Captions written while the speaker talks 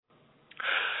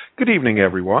Good evening,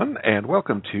 everyone, and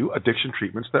welcome to Addiction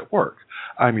Treatments That Work.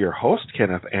 I'm your host,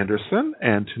 Kenneth Anderson,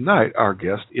 and tonight our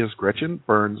guest is Gretchen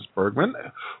Burns Bergman,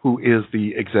 who is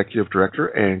the Executive Director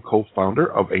and co-founder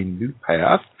of A New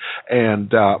Path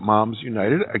and Moms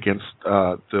United Against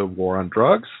the War on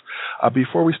Drugs.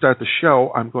 Before we start the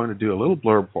show, I'm going to do a little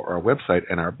blurb for our website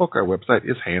and our book. Our website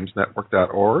is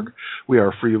hamsnetwork.org. We are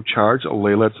a free of charge, a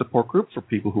lay-led support group for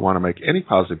people who want to make any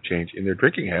positive change in their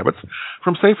drinking habits,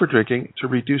 from safer drinking to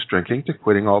reduced drinking to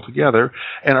quitting altogether.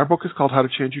 And our book is called How to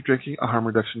Change Your Drinking, A Harm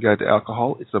Reduction Guide to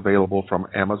Alcohol. It's available from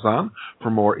Amazon. For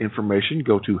more information,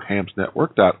 go to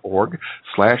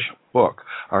hamsnetwork.org/book.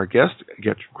 Our guest,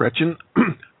 Gretchen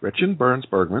Burns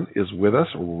Bergman, is with us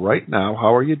right now.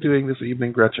 How are you doing this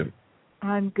evening, Gretchen?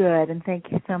 I'm good, and thank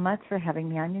you so much for having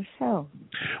me on your show.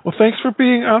 Well, thanks for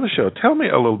being on the show. Tell me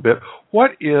a little bit,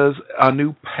 what is A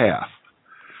New Path?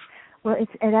 Well, it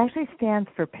actually stands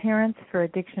for Parents for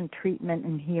Addiction Treatment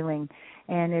and Healing,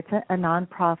 and it's a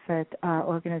nonprofit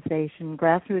organization,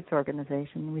 grassroots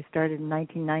organization. We started in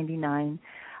 1999.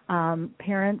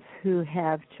 Parents who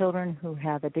have children who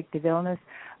have addictive illness,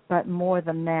 but more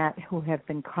than that, who have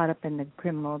been caught up in the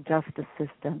criminal justice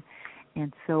system.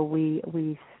 And so we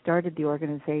started the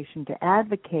organization to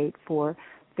advocate for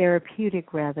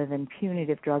therapeutic rather than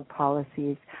punitive drug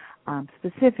policies.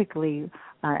 Specifically,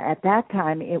 at that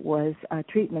time, it was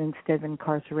treatment instead of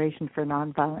incarceration for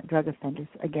nonviolent drug offenders,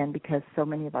 again, because so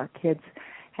many of our kids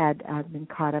had been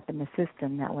caught up in the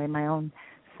system. That way, my own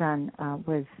son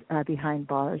was behind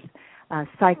bars,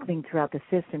 cycling throughout the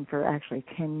system for actually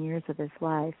 10 years of his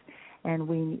life. And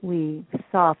we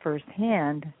saw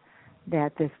firsthand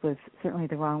that this was certainly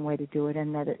the wrong way to do it,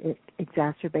 and that it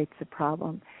exacerbates the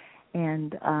problem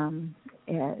and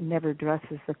it never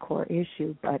addresses the core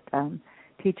issue, but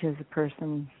teaches a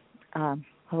person a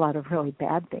lot of really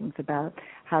bad things about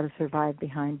how to survive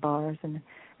behind bars and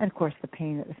of course, the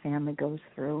pain that the family goes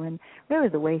through and really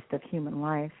the waste of human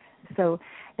life. So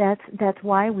that's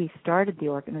why we started the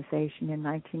organization in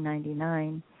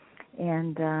 1999,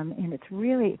 and it's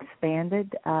really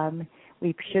expanded.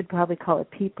 We should probably call it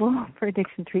People for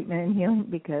Addiction Treatment and Healing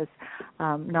because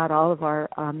not all of our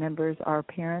members are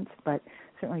parents, but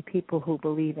certainly people who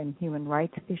believe in human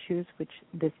rights issues, which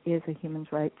this is a human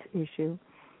rights issue.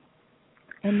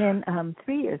 And then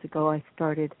 3 years ago, I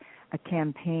started a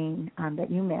campaign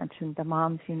that you mentioned, the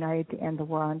Moms United to End the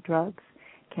War on Drugs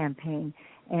campaign.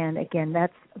 And again,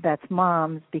 that's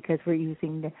moms because we're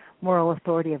using the moral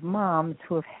authority of moms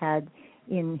who have had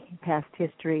in past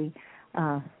history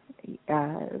a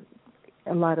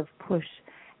lot of push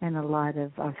and a lot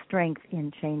of strength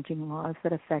in changing laws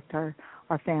that affect our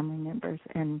family members.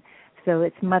 And so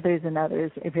it's mothers and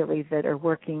others really that are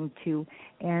working to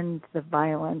end the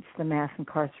violence, the mass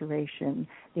incarceration,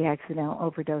 the accidental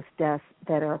overdose deaths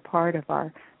that are a part of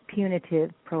our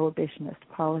punitive prohibitionist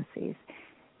policies.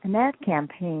 And that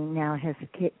campaign now has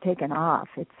taken off.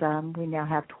 It's we now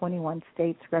have 21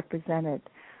 states represented.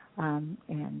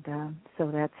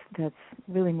 So that's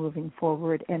really moving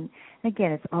forward. And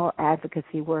again, it's all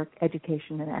advocacy work,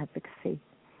 education and advocacy.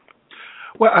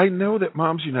 Well, I know that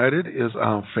Moms United is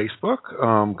on Facebook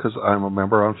because I'm a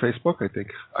member on Facebook. I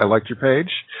think I liked your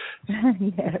page.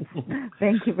 Yes.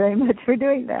 Thank you very much for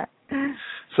doing that.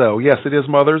 So, yes, it is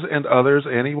Mothers and Others.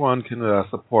 Anyone can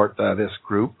support this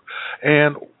group.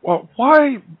 And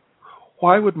why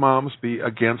would moms be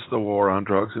against the war on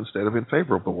drugs instead of in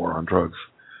favor of the war on drugs?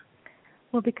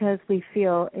 Well, because we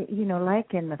feel,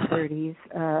 like in the 30s,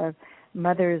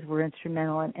 mothers were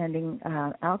instrumental in ending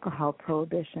alcohol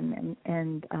prohibition,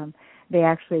 and they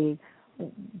actually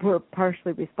were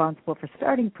partially responsible for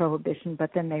starting prohibition,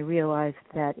 but then they realized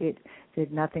that it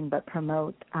did nothing but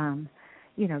promote,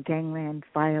 gangland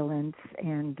violence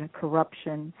and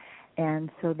corruption, and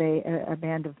so a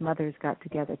band of mothers got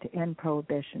together to end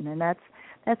prohibition, and that's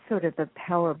sort of the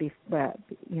power,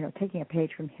 taking a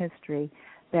page from history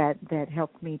that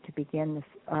helped me to begin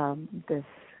this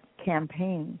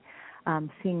campaign.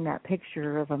 Seeing that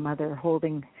picture of a mother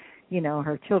holding,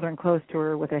 her children close to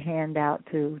her with a hand out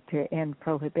to end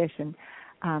prohibition.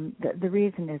 The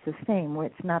reason is the same.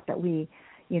 It's not that we,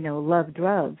 love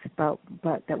drugs, but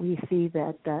that we see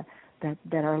that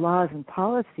our laws and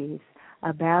policies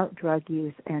about drug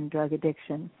use and drug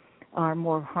addiction are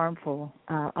more harmful,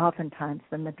 oftentimes,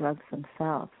 than the drugs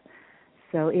themselves.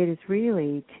 So it is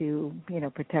really to,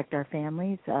 protect our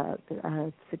families,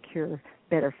 secure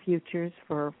better futures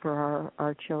for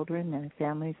our children and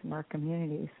families and our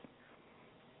communities.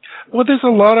 Well, there's a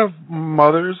lot of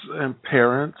mothers and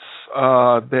parents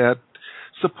that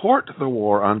support the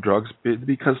war on drugs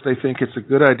because they think it's a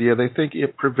good idea. They think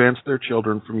it prevents their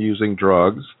children from using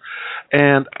drugs.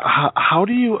 And how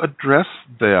do you address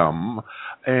them?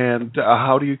 And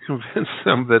how do you convince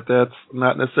them that that's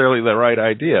not necessarily the right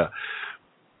idea?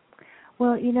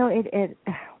 Well,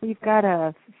 we've got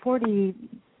a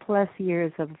 40-plus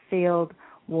years of failed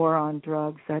war on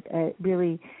drugs. That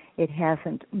it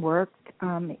hasn't worked.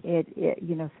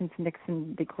 Since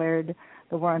Nixon declared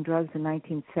the war on drugs in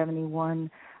 1971,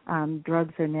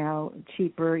 drugs are now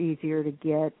cheaper, easier to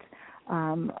get,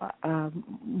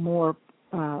 more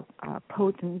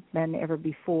potent than ever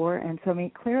before. And so,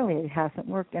 clearly it hasn't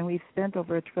worked. And we've spent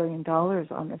over $1 trillion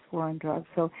on this war on drugs.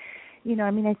 So,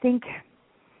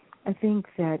 I think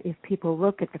that if people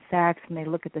look at the facts and they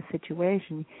look at the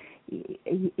situation,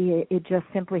 it just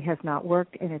simply has not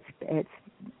worked, and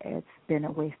it's been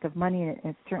a waste of money, and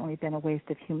it's certainly been a waste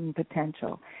of human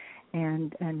potential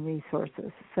and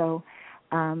resources. So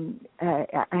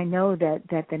I know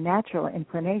that the natural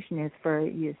inclination is for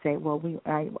you to say, well,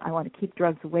 I want to keep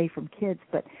drugs away from kids,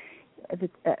 but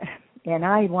and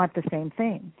I want the same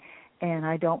thing. And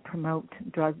I don't promote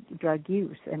drug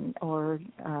use or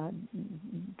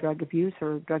drug abuse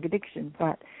or drug addiction,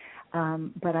 but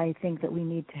I think that we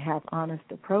need to have honest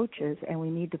approaches, and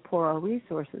we need to pour our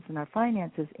resources and our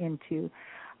finances into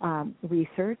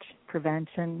research,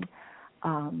 prevention,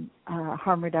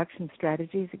 harm reduction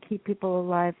strategies that keep people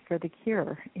alive for the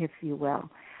cure, if you will.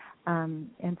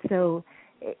 And so,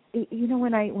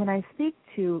 when I speak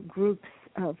to groups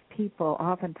of people,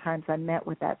 oftentimes I'm met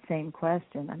with that same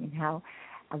question.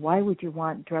 Why would you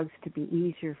want drugs to be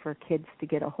easier for kids to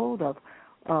get a hold of?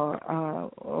 Or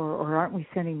aren't we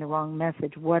sending the wrong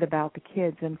message? What about the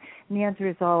kids? And the answer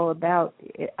is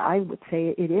I would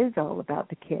say it is all about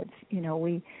the kids.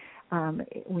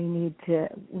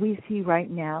 We see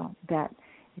right now that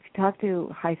if you talk to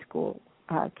high school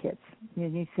kids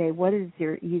and you say, what is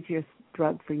your easiest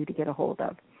drug for you to get a hold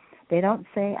of? They don't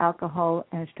say alcohol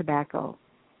and tobacco.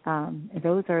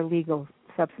 Those are legal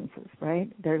substances, right?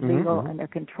 They're legal and they're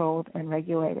controlled and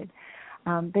regulated.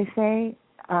 They say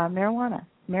marijuana.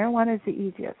 Marijuana is the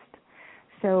easiest.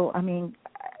 So,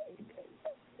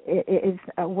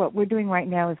 what we're doing right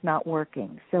now is not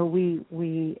working. So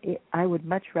I would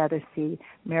much rather see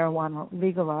marijuana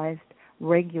legalized,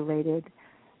 regulated,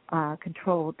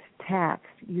 controlled, taxed,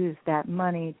 use that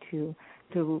money to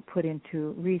put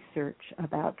into research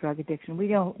about drug addiction. We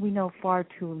know far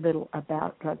too little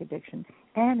about drug addiction,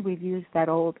 and we've used that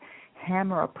old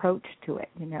hammer approach to it,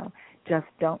 just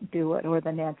don't do it, or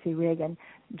the Nancy Reagan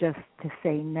just to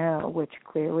say no, which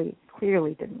clearly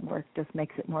didn't work, just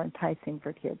makes it more enticing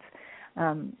for kids.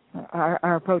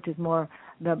 Our approach is more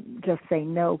the just say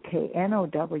no,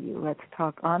 KNOW. Let's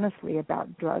talk honestly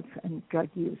about drugs and drug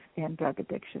use and drug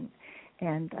addiction,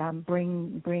 and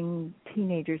bring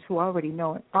teenagers who already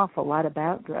know an awful lot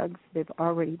about drugs, they've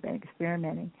already been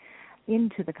experimenting,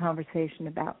 into the conversation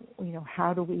about,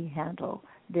 how do we handle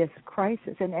this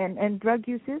crisis? And drug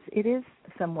use is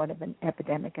somewhat of an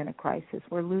epidemic and a crisis.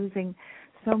 We're losing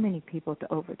so many people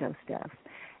to overdose deaths.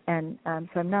 And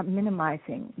so I'm not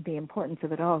minimizing the importance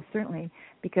of it all, certainly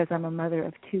because I'm a mother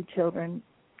of two children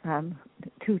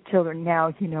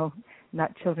now,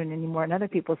 not children anymore in other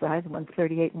people's eyes, one's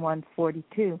 38 and one's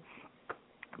 42,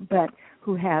 but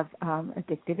who have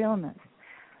addictive illness.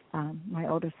 My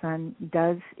older son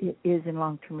is in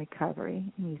long-term recovery.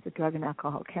 He's a drug and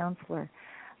alcohol counselor,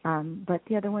 but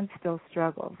the other one still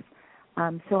struggles.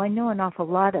 So I know an awful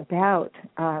lot about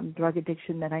drug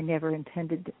addiction that I never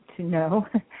intended to know,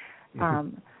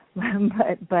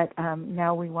 but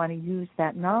now we want to use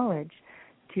that knowledge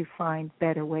to find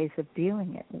better ways of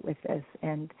dealing with this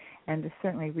and to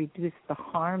certainly reduce the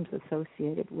harms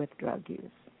associated with drug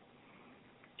use.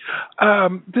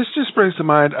 This just brings to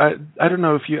mind, I don't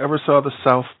know if you ever saw the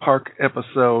South Park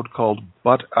episode called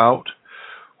Butt Out,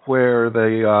 where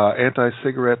the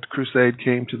anti-cigarette crusade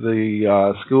came to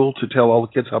the school to tell all the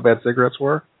kids how bad cigarettes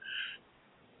were.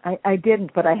 I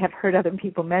didn't, but I have heard other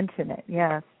people mention it,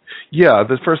 yes. Yeah,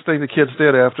 the first thing the kids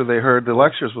did after they heard the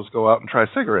lectures was go out and try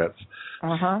cigarettes.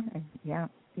 Yeah.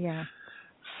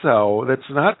 So that's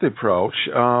not the approach.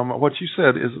 What you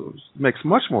said makes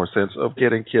much more sense of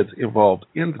getting kids involved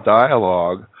in the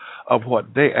dialogue of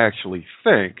what they actually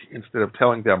think instead of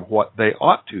telling them what they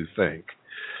ought to think.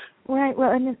 Right.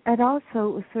 Well, and it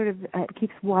also sort of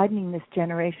keeps widening this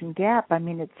generation gap.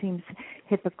 It seems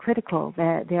hypocritical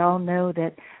that they all know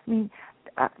that,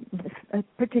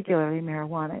 particularly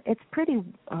marijuana, it's pretty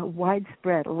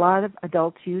widespread. A lot of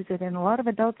adults use it, and a lot of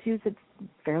adults use it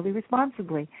fairly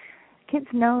responsibly. Kids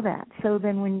know that. So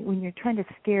then when you're trying to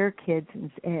scare kids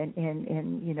and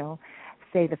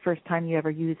say the first time you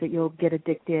ever use it, you'll get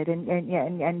addicted,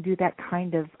 and do that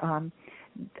kind of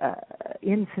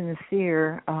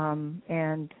insincere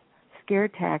and scare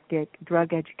tactic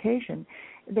drug education.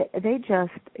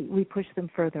 We push them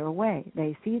further away.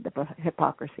 They see the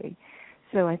hypocrisy.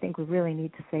 So I think we really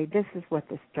need to say, this is what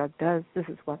this drug does, this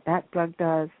is what that drug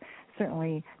does.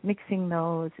 Certainly mixing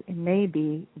those may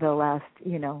be the last,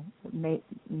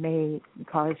 may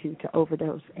cause you to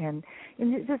overdose. And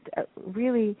just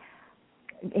really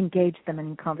engage them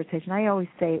in conversation. I always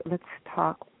say, let's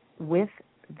talk with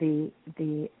the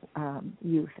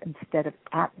youth instead of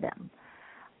at them.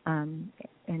 And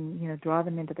draw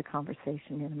them into the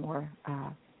conversation in a more,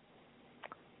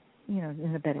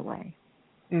 in a better way.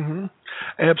 Mm-hmm.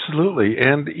 Absolutely.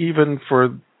 And even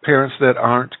for parents that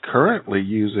aren't currently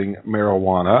using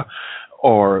marijuana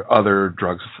or other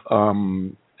drugs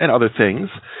and other things,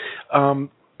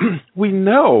 we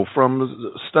know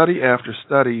from study after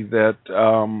study that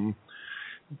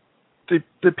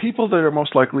the people that are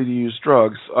most likely to use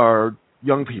drugs are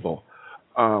young people.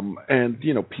 And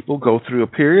people go through a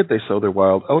period, they sow their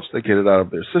wild oats, they get it out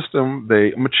of their system,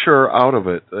 they mature out of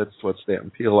it. That's what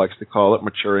Stanton Peele likes to call it,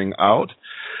 maturing out.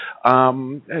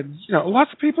 And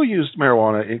lots of people used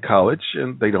marijuana in college,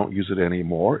 and they don't use it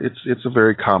anymore. It's a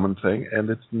very common thing, and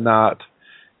it's not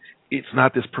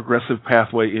this progressive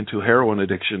pathway into heroin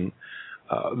addiction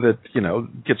that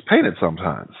gets painted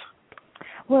sometimes.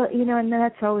 Well, and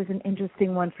that's always an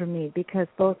interesting one for me, because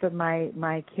both of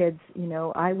my kids,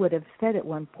 I would have said at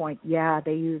one point, yeah,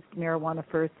 they used marijuana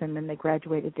first and then they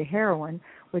graduated to heroin,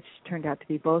 which turned out to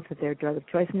be both of their drug of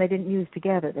choice, and they didn't use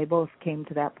together. They both came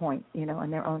to that point, in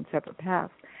their own separate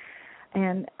paths.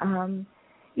 And, and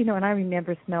I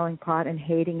remember smelling pot and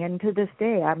hating it, and to this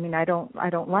day, I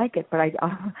don't like it, but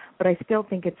I still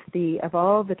think it's of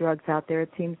all the drugs out there,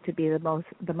 it seems to be the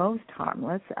most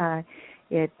harmless.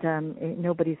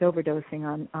 Nobody's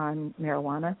overdosing on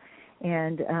marijuana,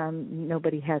 and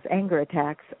nobody has anger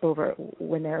attacks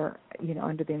when they're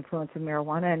under the influence of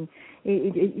marijuana. And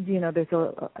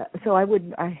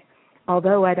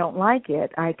although I don't like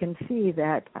it, I can see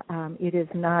that it is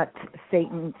not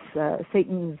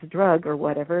Satan's drug or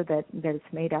whatever that it's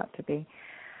made out to be.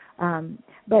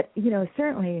 But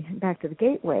certainly back to the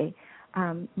gateway.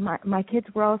 My kids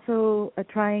were also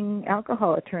trying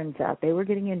alcohol. It turns out they were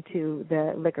getting into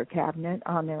the liquor cabinet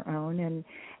on their own, and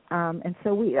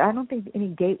so I don't think any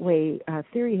gateway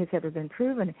theory has ever been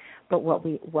proven. But what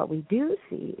we do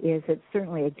see is it's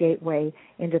certainly a gateway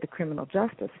into the criminal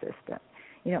justice system.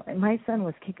 My son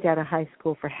was kicked out of high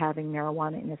school for having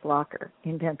marijuana in his locker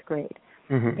in 10th grade,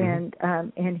 and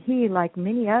he, like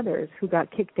many others who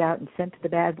got kicked out and sent to the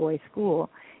bad boy school,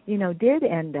 did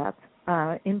end up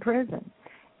in prison,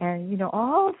 and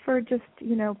all for just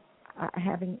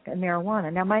having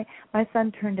marijuana. Now my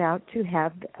son turned out to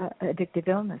have addictive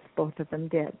illness. Both of them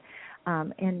did,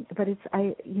 but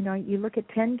you look at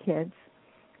 10 kids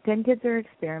are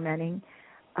experimenting.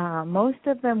 Most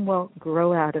of them will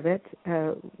grow out of it,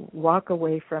 walk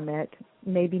away from it,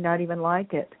 maybe not even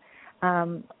like it.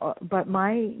 But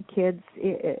my kids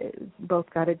both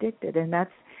got addicted, and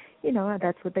that's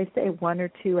what they say. 1 or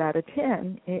 2 out of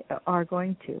 10 are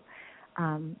going to.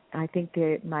 I think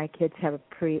that my kids have a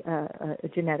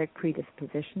genetic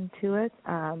predisposition to it.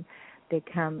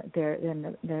 They're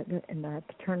in the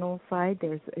paternal side.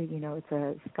 There's it's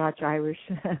a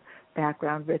Scotch-Irish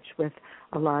background, rich with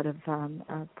a lot of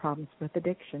problems with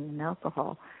addiction and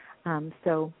alcohol.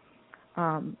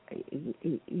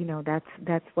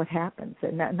 That's what happens.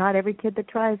 And not every kid that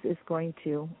tries is going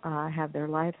to have their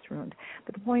lives ruined.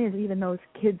 But the point is, even those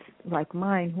kids like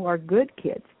mine who are good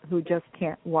kids, who just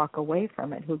can't walk away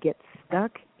from it, who get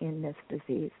stuck in this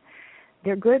disease,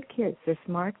 they're good kids, they're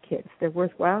smart kids, they're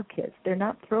worthwhile kids. They're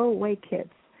not throwaway kids.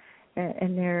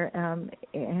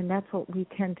 And that's what we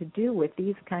tend to do with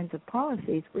these kinds of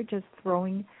policies. We're just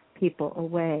throwing people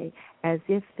away as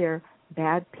if they're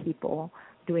bad people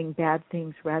doing bad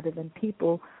things, rather than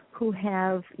people who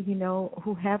have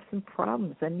some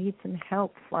problems and need some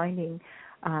help finding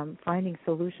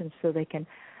solutions so they can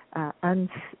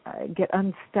get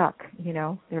unstuck.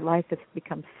 Their life has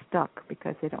become stuck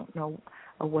because they don't know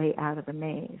a way out of the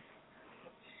maze.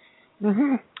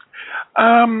 Well,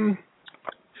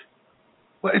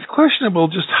 it's questionable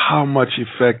just how much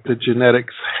effect the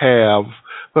genetics have.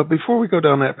 But before we go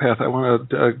down that path, I want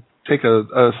to take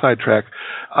a sidetrack.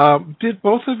 Did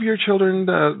both of your children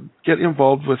get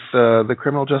involved with the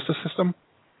criminal justice system?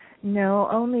 No,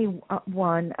 only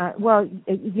one. Well,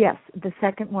 yes, the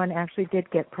second one actually did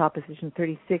get Proposition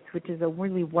 36, which is a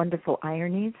really wonderful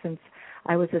irony since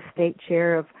I was a state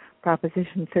chair of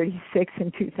Proposition 36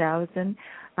 in 2000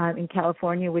 in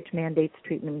California, which mandates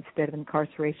treatment instead of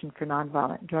incarceration for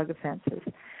nonviolent drug offenses.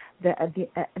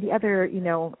 The other,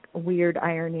 weird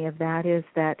irony of that is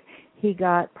that he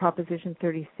got Proposition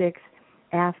 36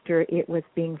 after it was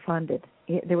being funded.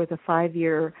 There was a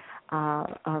 5-year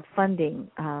funding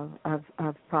of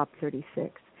Prop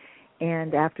 36,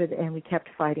 and and we kept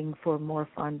fighting for more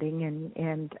funding, and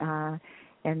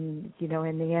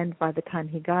in the end, by the time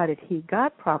he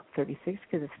got Prop 36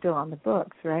 because it's still on the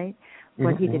books, right?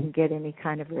 But Mm-hmm. he didn't get any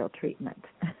kind of real treatment.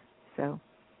 So,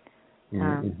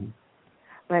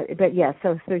 but yeah,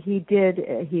 so he did,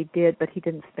 but he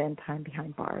didn't spend time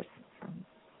behind bars. So.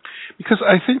 Because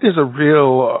I think there's a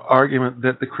real argument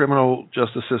that the criminal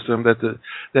justice system,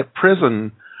 that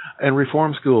prison and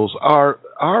reform schools are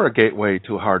a gateway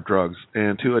to hard drugs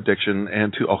and to addiction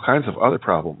and to all kinds of other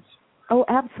problems. Oh,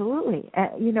 absolutely.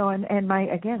 And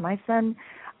my son,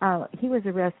 he was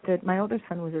arrested. My older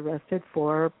son was arrested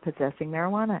for possessing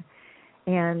marijuana,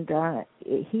 and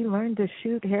he learned to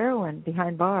shoot heroin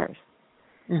behind bars.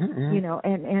 Mm-hmm.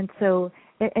 And so.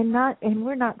 And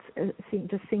we're not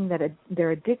seeing that their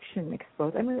addiction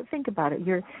exposed. I mean, think about it.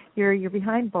 You're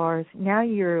behind bars. Now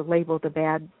you're labeled a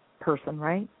bad person,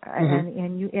 right?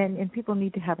 Mm-hmm. And people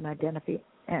need to have an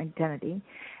identity.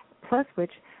 Plus,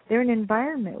 which they're in an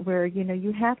environment where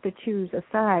you have to choose a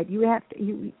side. You have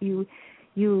to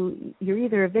you're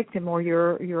either a victim or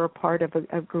you're a part of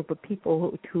a group of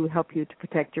people who help you to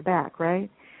protect your back, right?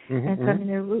 Mm-hmm. And so I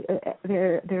mean,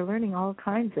 they're learning all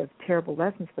kinds of terrible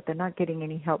lessons, but they're not getting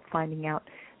any help finding out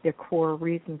their core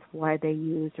reasons why they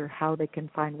use or how they can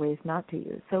find ways not to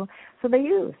use. So they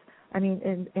use. I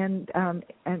mean, and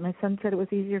my son said it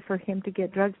was easier for him to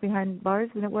get drugs behind bars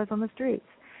than it was on the streets.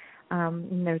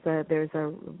 And there's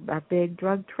a big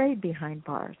drug trade behind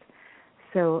bars.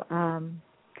 So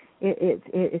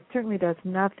it certainly does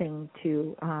nothing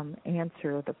to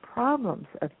answer the problems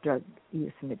of drug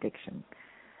use and addiction.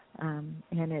 And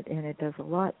it does a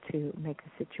lot to make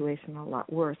the situation a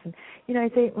lot worse. And I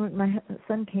say when my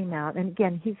son came out, and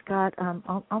again he's got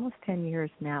almost 10 years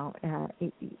now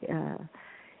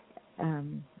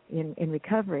in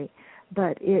recovery,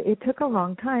 but it took a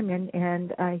long time.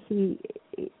 And he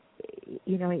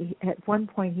at one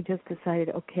point he just decided,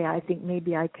 okay, I think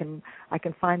maybe I can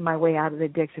find my way out of the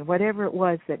addiction. Whatever it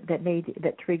was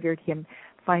that triggered him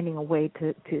finding a way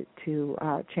to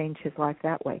change his life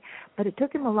that way. But it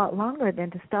took him a lot longer than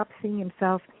to stop seeing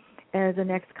himself as an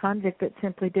ex-convict that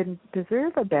simply didn't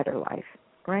deserve a better life,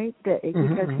 right?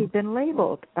 Because he'd been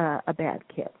labeled a bad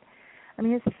kid. I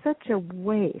mean, it's such a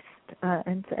waste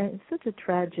and it's such a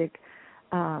tragic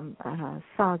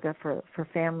saga for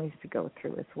families to go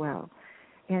through as well.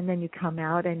 And then you come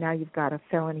out and now you've got a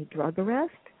felony drug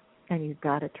arrest, and you've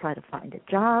got to try to find a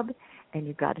job, and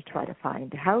you've got to try to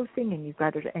find housing, and you've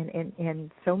got to,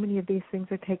 and so many of these things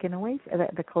are taken away.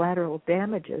 The collateral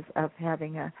damages of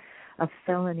having a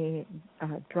felony,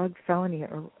 drug felony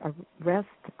arrest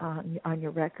on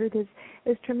your record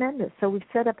is tremendous. So we've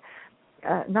set up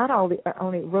not only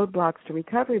roadblocks to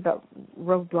recovery, but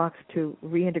roadblocks to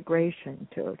reintegration,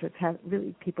 to have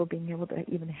really people being able to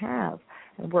even have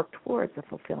and work towards a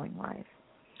fulfilling life.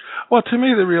 Well, to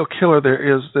me, the real killer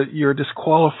there is that you're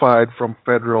disqualified from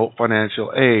federal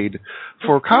financial aid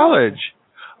for college.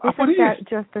 Isn't that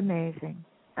just amazing?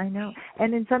 I know.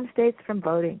 And in some states from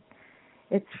voting.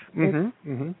 It's here's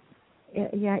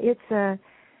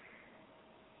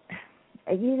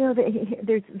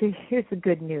the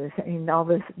good news. I mean, all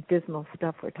this dismal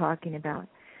stuff we're talking about,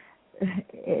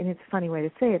 and it's a funny way to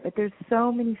say it, but there's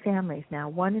so many families now.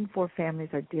 1 in 4 families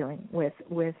are dealing with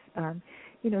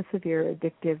severe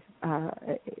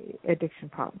addiction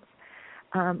problems.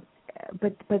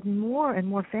 But more and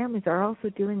more families are also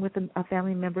dealing with a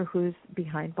family member who's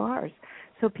behind bars.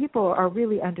 So people are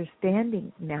really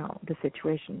understanding now the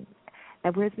situation.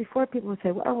 Whereas before people would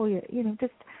say, well,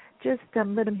 just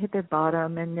let them hit their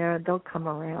bottom and they'll come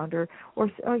around, or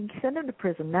send them to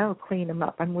prison. That'll clean them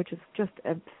up, which is just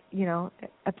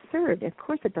absurd. Of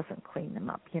course, it doesn't clean them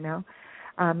up.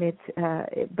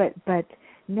 But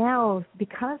now,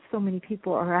 because so many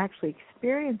people are actually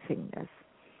experiencing this,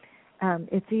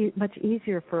 it's much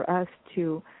easier for us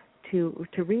to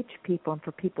reach people and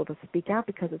for people to speak out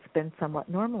because it's been somewhat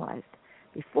normalized.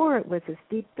 Before, it was this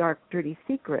deep, dark, dirty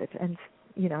secret, and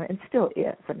still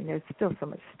is. I mean, there's still so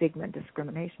much stigma and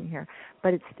discrimination here,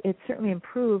 but it's certainly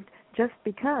improved just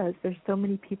because there's so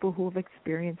many people who have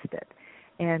experienced it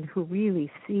and who really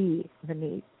see the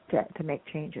need to make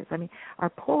changes. I mean, our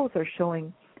polls are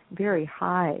showing very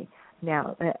high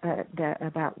now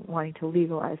about wanting to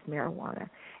legalize marijuana,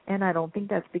 and I don't think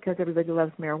that's because everybody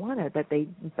loves marijuana, but they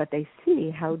see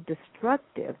how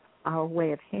destructive our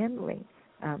way of handling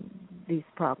these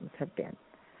problems have been.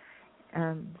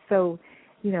 So,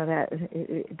 you know, that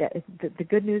the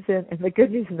good news and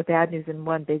the bad news in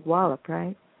one big wallop,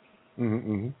 right?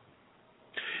 Mm-hmm.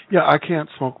 Yeah, I can't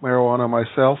smoke marijuana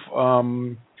myself.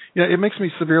 It makes me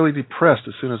severely depressed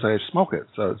as soon as I smoke it.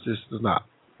 So it's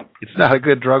not a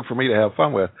good drug for me to have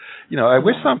fun with. You know, I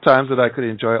wish sometimes that I could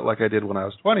enjoy it like I did when I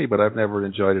was 20, but I've never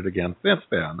enjoyed it again since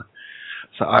then.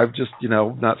 So I've just,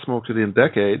 not smoked it in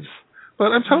decades.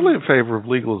 But I'm totally in favor of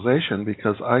legalization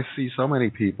because I see so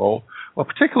many people, well,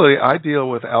 particularly I deal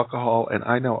with alcohol, and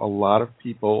I know a lot of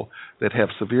people that have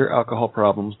severe alcohol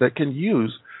problems that can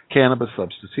use cannabis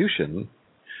substitution,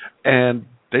 and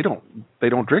they don't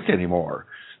drink anymore.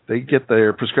 They get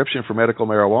their prescription for medical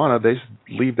marijuana. They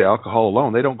leave the alcohol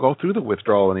alone. They don't go through the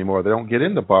withdrawal anymore. They don't get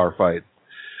into bar fights.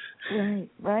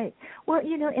 Right. Well,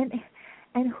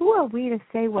 and who are we to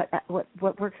say what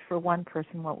works for one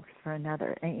person, what works for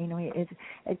another? And,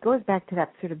 it goes back to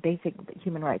that sort of basic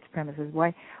human rights premises.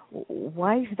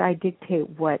 Why should I dictate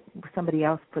what somebody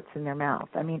else puts in their mouth?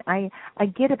 I mean, I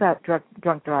get about drunk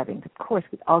driving. Of course,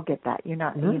 we all get that. You're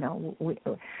not,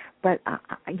 but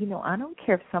I don't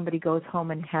care if somebody goes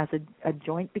home and has a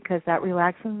joint because that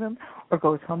relaxes them, or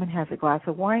goes home and has a glass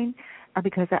of wine.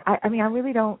 Because I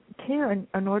really don't care, and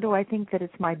nor do I think that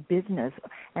it's my business,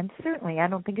 and certainly I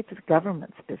don't think it's the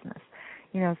government's business.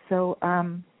 So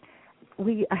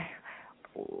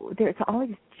there's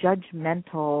always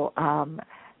judgmental.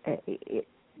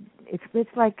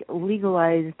 It's like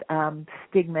legalized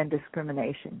stigma and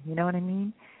discrimination. You know what I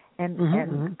mean? And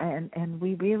and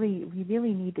we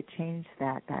really need to change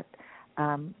that.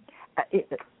 Along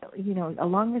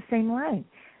the same line.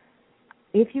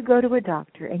 If you go to a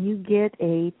doctor and you get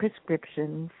a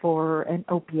prescription for an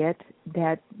opiate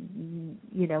that,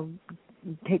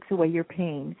 takes away your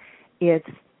pain, it's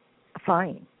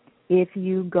fine. If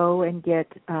you go and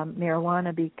get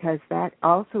marijuana because that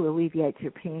also alleviates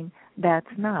your pain,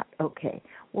 that's not okay.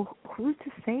 Well, who's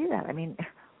to say that? I mean,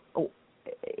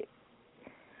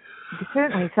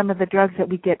 certainly some of the drugs that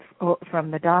we get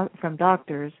from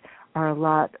doctors are a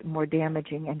lot more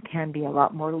damaging and can be a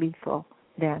lot more lethal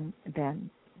than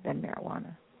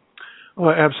marijuana.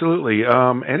 Well, absolutely.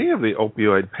 Any of the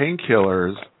opioid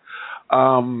painkillers,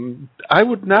 I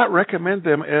would not recommend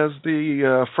them as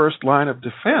the first line of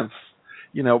defense.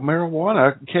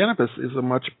 Marijuana, cannabis is a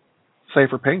much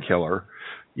safer painkiller.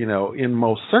 In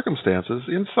most circumstances,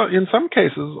 in some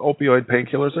cases, opioid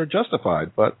painkillers are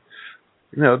justified, but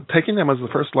taking them as the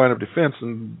first line of defense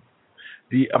and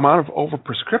the amount of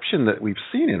overprescription that we've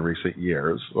seen in recent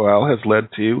years, has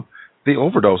led to the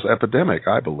overdose epidemic,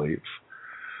 I believe.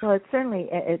 Well, it certainly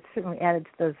added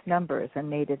to those numbers and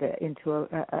made it into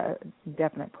a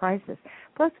definite crisis.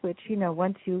 Plus, which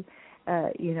once you,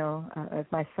 as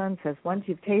my son says, once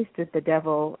you've tasted the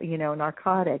devil,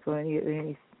 narcotic, when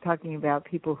he's talking about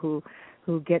people who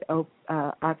get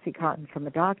OxyContin from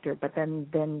a doctor, but then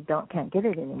can't get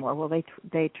it anymore. Well,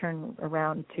 they turn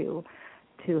around to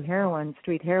heroin,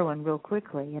 street heroin, real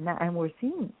quickly, and we're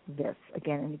seeing this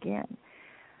again and again.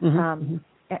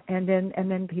 And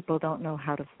then people don't know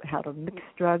how to mix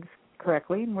drugs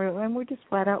correctly, and we're just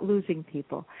flat out losing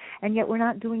people. And yet we're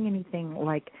not doing anything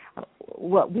like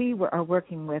what we are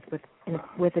working with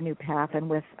A New Path and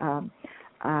with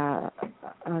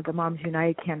the Moms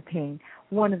United campaign.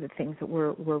 One of the things that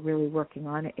we're really working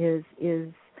on is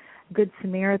Good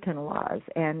Samaritan laws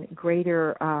and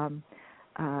greater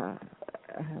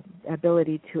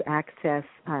ability to access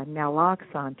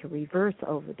naloxone to reverse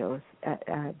overdose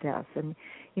deaths. And,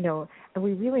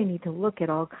 we really need to look at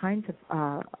all kinds of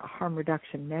harm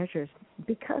reduction measures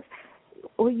because,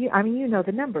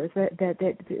 the numbers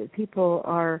that people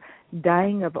are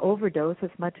dying of overdose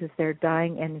as much as they're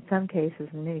dying, and in some cases,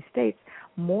 in many states,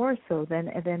 more so than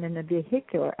in a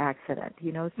vehicular accident,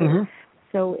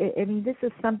 So, this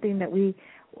is something that we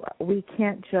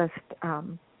can't just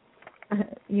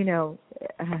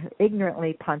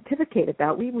ignorantly pontificate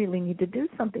about. We really need to do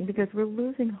something because we're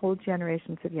losing whole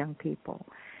generations of young people,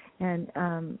 and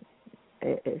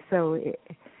so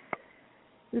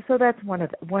that's one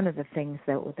of the things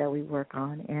that we work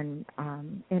on, and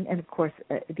of course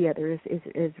the other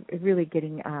is really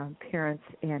getting parents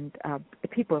and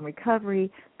people in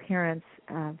recovery, parents,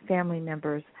 family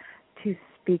members to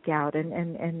speak out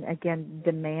and again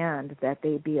demand that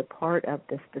they be a part of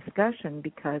this discussion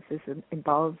because this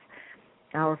involves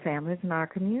our families and our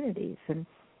communities. And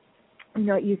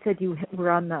You said you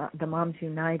were on the Moms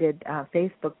United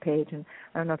Facebook page, and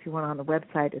I don't know if you went on the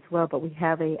website as well, but we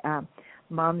have a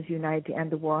Moms United to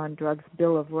End the War on Drugs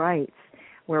Bill of Rights,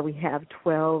 where we have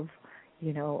 12,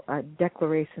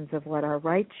 declarations of what our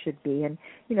rights should be. And,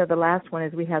 the last one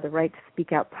is we have the right to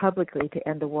speak out publicly to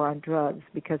end the war on drugs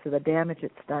because of the damage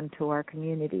it's done to our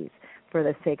communities for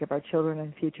the sake of our children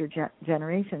and future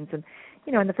generations. And,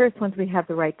 in the first ones we have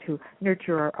the right to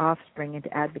nurture our offspring and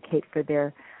to advocate for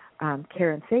their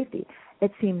care and safety.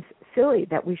 It seems silly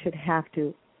that we should have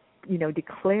to,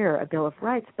 declare a Bill of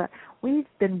Rights, but we've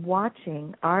been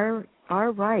watching our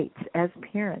rights as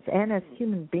parents and as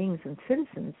human beings and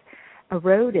citizens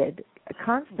eroded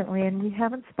constantly, and we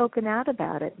haven't spoken out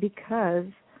about it because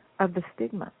of the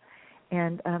stigma.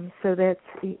 And so that's,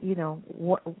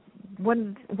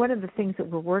 one of the things that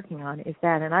we're working on is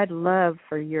that, and I'd love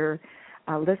for your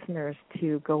listeners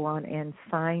to go on and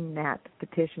sign that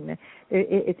petition.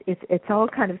 It's all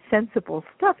kind of sensible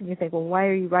stuff, and you think, well, why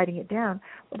are you writing it down?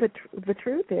 Well, the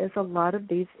truth is a lot of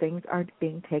these things are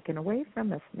being taken away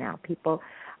from us now. People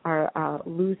are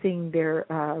losing their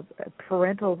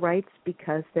parental rights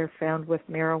because they're found with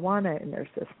marijuana in their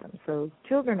system. So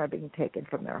children are being taken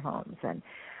from their homes, and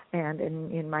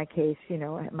in my case,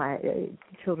 my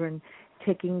children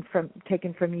taken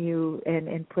from you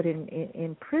and put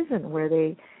in prison where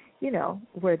they,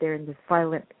 where they're in this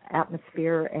violent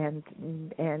atmosphere and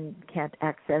can't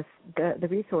access the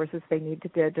resources they need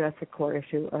to address the core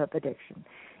issue of addiction.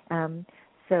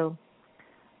 So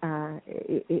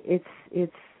it's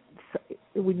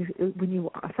when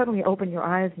you suddenly open your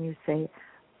eyes and you say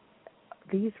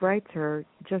these rights are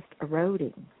just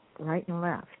eroding right and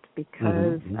left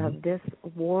because of this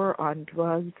war on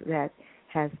drugs that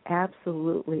has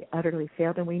absolutely, utterly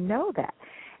failed, and we know that.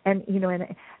 And,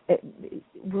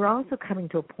 we're also coming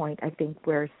to a point, I think,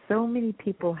 where so many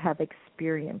people have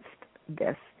experienced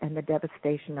this and the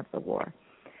devastation of the war,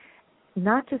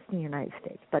 not just in the United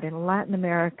States, but in Latin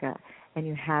America, and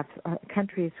you have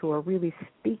countries who are really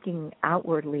speaking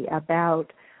outwardly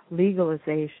about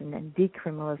legalization and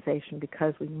decriminalization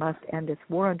because we must end this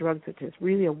war on drugs, which is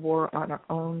really a war on our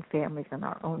own families and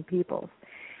our own peoples.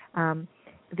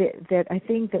 That I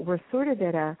think that we're sort of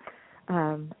at a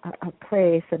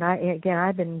place, and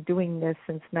I've been doing this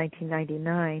since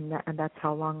 1999, and that's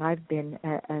how long I've been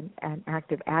an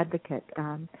active advocate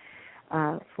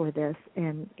for this.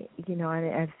 And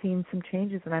I've seen some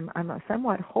changes, and I'm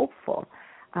somewhat hopeful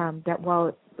that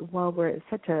while we're at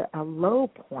such a low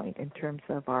point in terms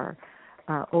of our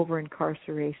over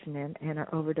incarceration and our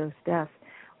overdose deaths,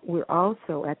 we're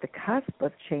also at the cusp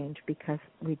of change because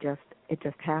it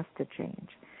just has to change.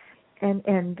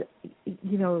 And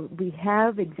we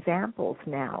have examples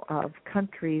now of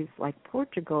countries like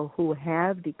Portugal who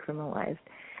have decriminalized,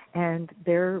 and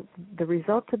the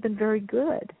results have been very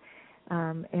good.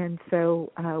 And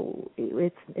so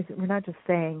we're not just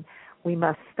saying we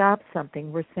must stop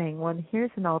something. We're saying, well,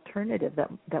 here's an alternative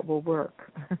that will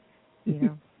work.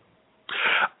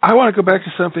 I want to go back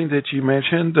to something that you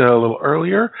mentioned a little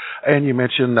earlier, and you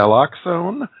mentioned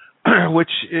naloxone, which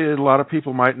a lot of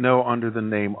people might know under the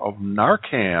name of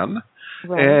Narcan,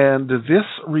 right. And this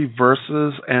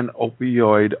reverses an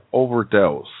opioid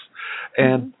overdose.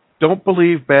 And don't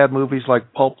believe bad movies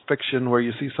like Pulp Fiction where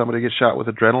you see somebody get shot with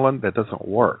adrenaline. That doesn't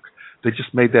work. They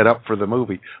just made that up for the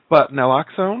movie. But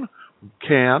naloxone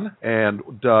can and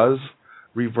does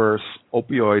reverse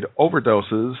opioid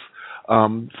overdoses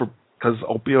because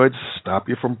opioids stop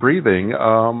you from breathing.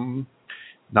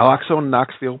 Naloxone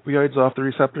knocks the opioids off the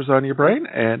receptors on your brain,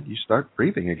 and you start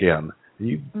breathing again.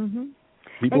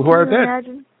 People who are dead.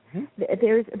 Imagine?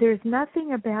 There's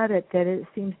nothing about it that it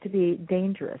seems to be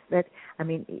dangerous.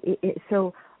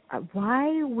 Why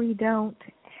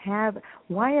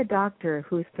a doctor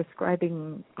who's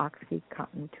prescribing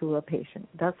OxyContin to a patient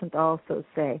doesn't also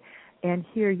say, and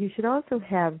here you should also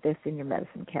have this in your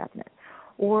medicine cabinet,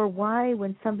 or why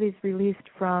when somebody's released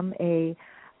from a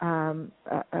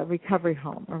recovery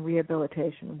home or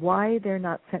rehabilitation, why they're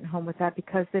not sent home with that,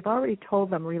 because they've already told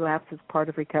them relapse is part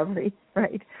of recovery,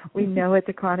 right? We know it's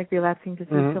a chronic relapsing disease.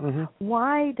 So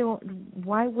why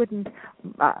wouldn't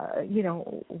I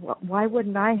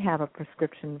have a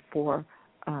prescription for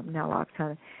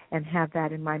naloxone and have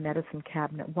that in my medicine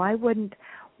cabinet? Why wouldn't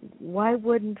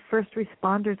first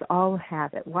responders all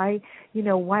have it? Why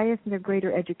isn't there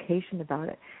greater education about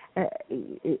it?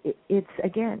 It's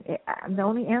again, the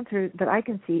only answer that I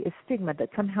can see is stigma, that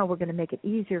somehow we're going to make it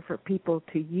easier for people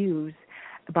to use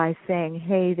by saying,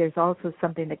 hey, there's also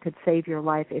something that could save your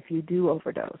life if you do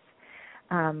overdose.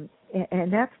 And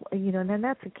that's, then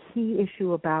that's a key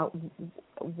issue about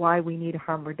why we need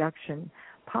harm reduction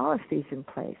policies in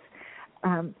place.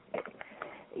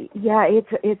 Yeah,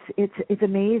 it's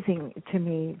amazing to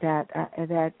me that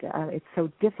it's so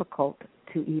difficult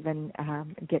to even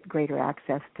get greater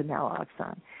access to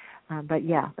naloxone. But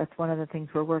yeah, that's one of the things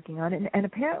we're working on. And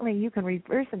apparently you can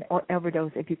reverse an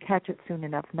overdose if you catch it soon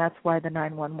enough, and that's why the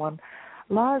 911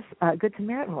 laws, Good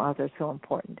Samaritan laws, are so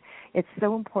important. It's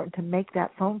so important to make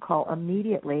that phone call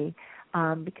immediately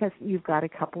because you've got a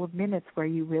couple of minutes where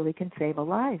you really can save a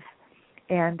life.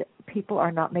 And people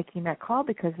are not making that call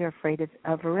because they're afraid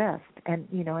of arrest. And,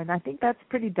 and I think that's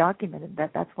pretty documented,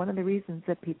 that's one of the reasons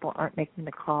that people aren't making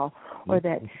the call, or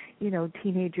that,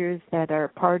 teenagers that are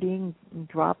partying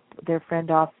drop their friend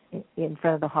off in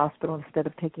front of the hospital instead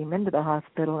of taking them into the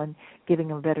hospital and giving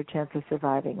them a better chance of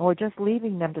surviving, or just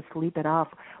leaving them to sleep it off,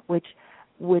 which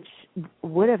would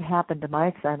have happened to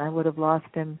my son. I would have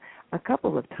lost him a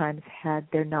couple of times had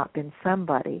there not been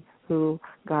somebody who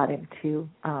got him to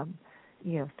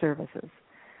services.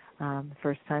 The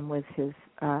first time was his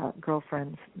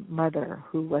girlfriend's mother,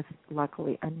 who was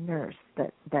luckily a nurse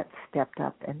that stepped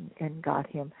up and got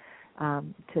him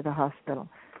to the hospital.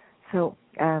 So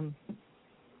I'm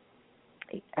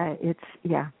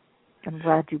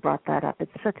glad you brought that up.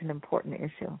 It's such an important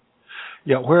issue.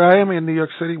 Yeah, where I am in New York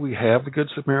City, we have the Good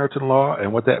Samaritan law,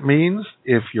 and what that means,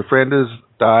 if your friend is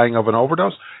dying of an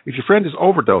overdose, if your friend is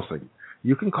overdosing,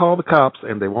 you can call the cops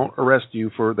and they won't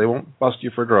they won't bust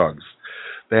you for drugs.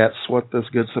 That's what this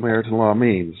Good Samaritan law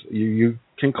means. You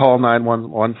can call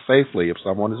 911 safely if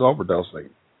someone is overdosing.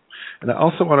 And I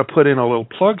also want to put in a little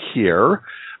plug here.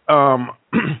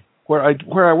 Where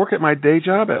I work at my day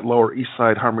job at Lower East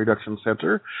Side Harm Reduction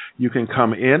Center, you can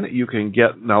come in, you can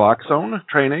get naloxone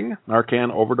training, Narcan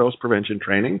overdose prevention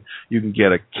training. You can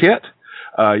get a kit.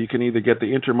 You can either get the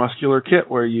intermuscular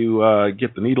kit where you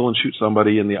get the needle and shoot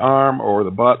somebody in the arm or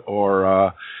the butt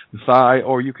or the thigh,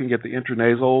 or you can get the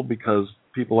intranasal because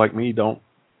people like me don't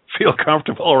feel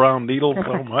comfortable around needles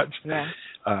so much. Yeah.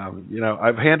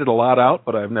 I've handed a lot out,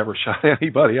 but I've never shot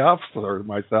anybody off or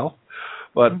myself.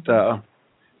 But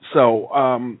so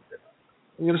I'm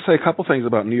going to say a couple things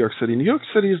about New York City. New York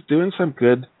City is doing some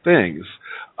good things.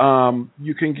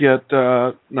 You can get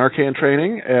Narcan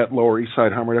training at Lower East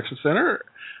Side Harm Reduction Center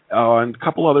and a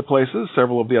couple other places.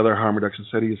 Several of the other harm reduction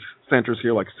centers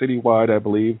here, like Citywide, I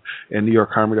believe, and New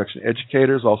York Harm Reduction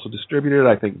Educators also distribute it.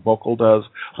 I think Vocal does.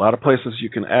 A lot of places you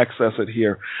can access it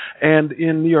here. And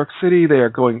in New York City, they are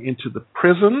going into the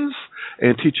prisons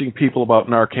and teaching people about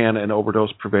Narcan and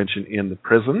overdose prevention in the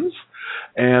prisons,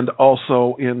 and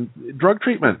also in drug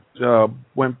treatment.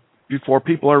 Before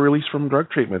people are released from drug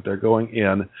treatment, they're going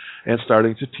in and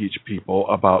starting to teach people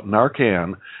about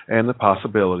Narcan and the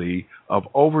possibility of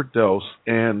overdose.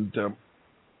 And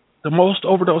the most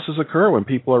overdoses occur when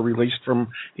people are released from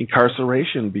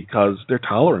incarceration because their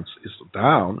tolerance is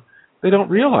down. They don't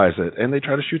realize it, and they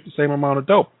try to shoot the same amount of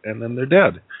dope, and then they're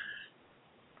dead.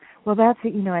 Well, that's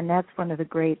and that's one of the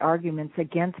great arguments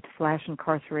against flash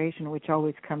incarceration, which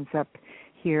always comes up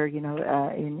here.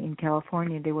 In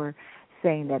California, they were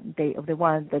saying that they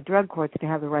wanted the drug courts to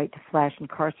have the right to flash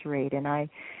incarcerate, and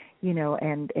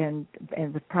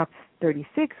and with Prop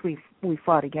 36, we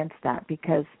fought against that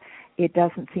because it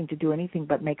doesn't seem to do anything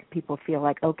but make people feel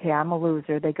like, okay, I'm a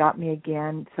loser, they got me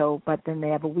again. But then they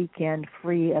have a weekend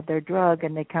free of their drug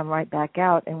and they come right back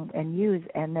out and use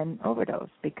and then overdose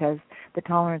because the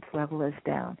tolerance level is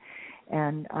down.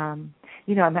 And I'm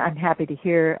happy to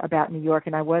hear about New York,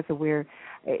 and I was aware.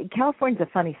 California's a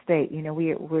funny state.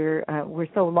 We're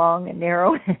so long and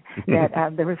narrow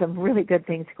that there were some really good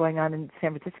things going on in the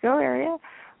San Francisco area,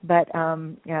 but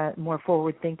more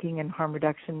forward thinking and harm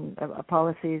reduction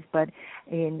policies. But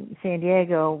in San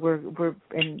Diego, we're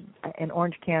in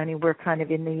Orange County. We're kind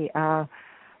of in the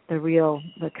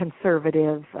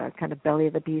conservative kind of belly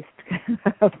of the beast.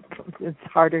 It's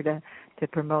harder to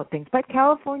promote things. But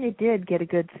California did get a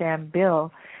good SAM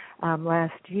bill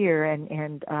last year,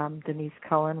 and Denise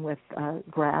Cullen with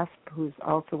GRASP, who's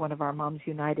also one of our Moms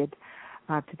United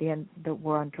to the end the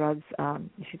war on drugs.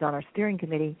 She's on our steering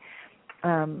committee,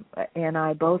 and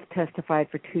I both testified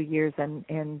for 2 years and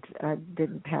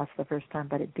didn't pass the first time,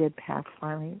 but it did pass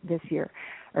finally this year,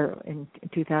 or in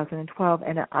 2012.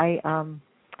 And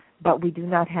but we do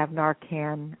not have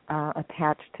Narcan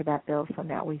attached to that bill, so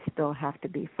now we still have to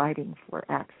be fighting for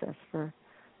access for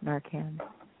Narcan.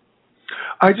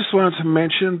 I just wanted to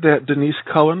mention that Denise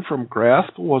Cullen from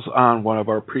GRASP was on one of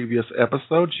our previous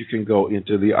episodes. You can go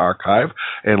into the archive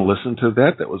and listen to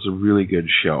that. That was a really good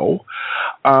show.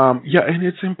 And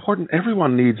it's important.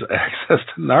 Everyone needs access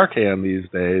to Narcan these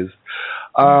days.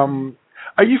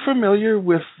 Are you familiar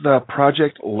with the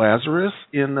Project Lazarus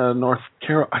in North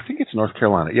Carolina? I think it's North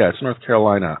Carolina. Yeah, it's North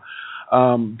Carolina.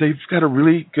 They've got a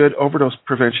really good overdose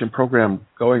prevention program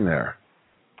going there.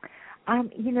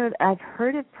 I've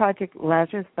heard of Project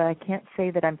Lazarus, but I can't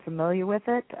say that I'm familiar with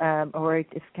it, or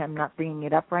I'm not bringing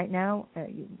it up right now.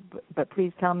 But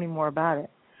please tell me more about it.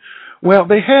 Well,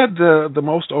 they had the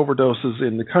most overdoses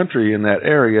in the country in that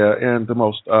area, and the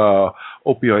most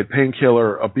opioid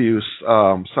painkiller abuse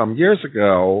some years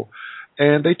ago,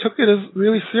 and they took it as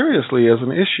really seriously as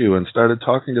an issue and started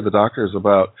talking to the doctors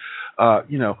about,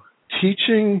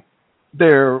 teaching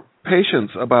their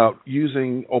patients about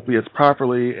using opiates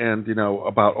properly, and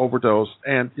about overdose,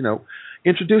 and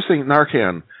introducing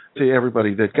Narcan to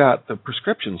everybody that got the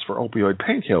prescriptions for opioid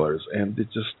painkillers, and it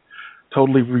just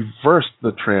totally reversed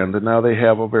the trend, and now they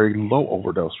have a very low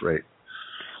overdose rate.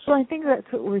 Well, I think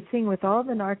that's what we're seeing with all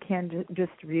the Narcan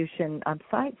distribution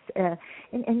sites, and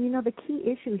the key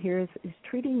issue here is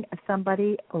treating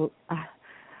somebody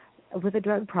with a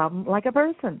drug problem like a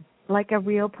person, like a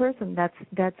real person.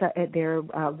 They're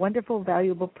a wonderful,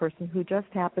 valuable person who just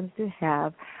happens to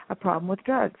have a problem with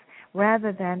drugs,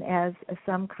 rather than as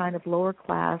some kind of lower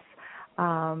class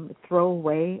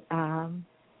throwaway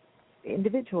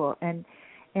individual.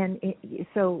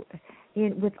 So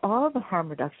with all of the harm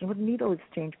reduction, with needle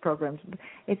exchange programs,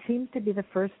 it seems to be the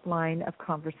first line of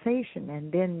conversation,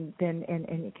 and then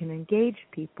it can engage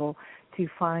people to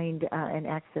find and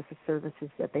access the services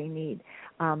that they need,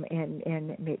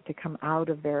 and to come out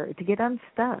of to get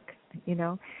unstuck,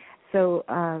 So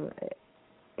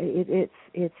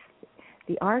it's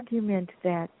the argument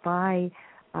that by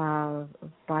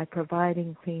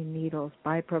providing clean needles,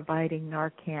 by providing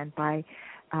Narcan, by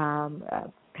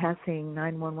passing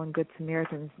 911 Good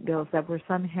Samaritans bills, that we're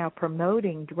somehow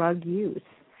promoting drug use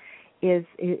is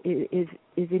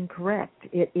incorrect.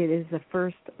 It is the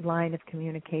first line of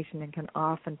communication and can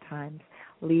oftentimes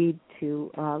lead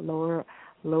to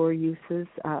lower uses,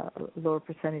 lower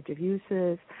percentage of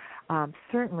uses.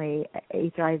 Certainly,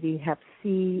 HIV, Hep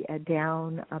C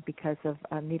down because of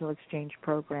needle exchange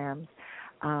programs.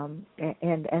 And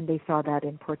they saw that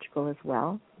in Portugal as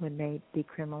well when they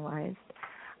decriminalized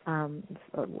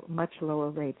much lower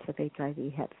rates of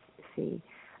HIV, Hep C.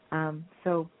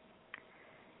 So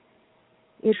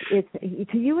it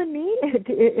to you and me,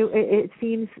 it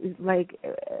seems like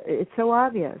it's so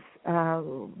obvious,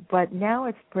 but now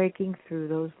it's breaking through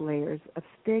those layers of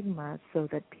stigma so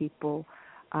that people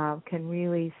can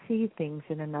really see things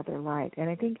in another light. And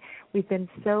I think we've been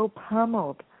so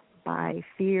pummeled by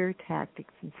fear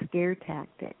tactics and scare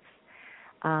tactics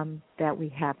that we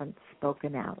haven't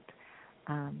spoken out.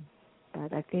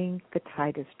 But I think the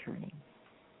tide is turning.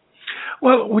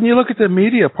 Well, when you look at the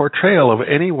media portrayal of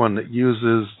anyone that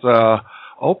uses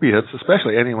opiates,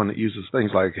 especially anyone that uses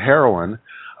things like heroin,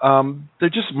 they're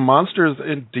just monsters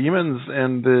and demons,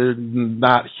 and they're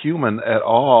not human at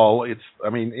all.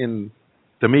 In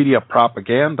the media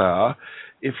propaganda,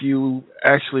 if you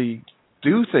actually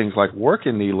do things like work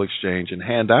in needle exchange and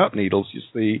hand out needles, you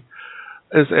see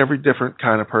as every different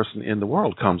kind of person in the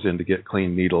world comes in to get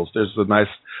clean needles. There's a nice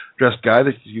dressed guy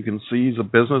that you can see he's a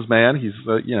businessman. He's,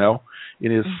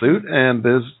 in his suit. And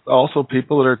there's also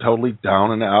people that are totally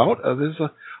down and out. There's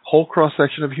a whole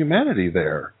cross-section of humanity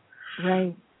there.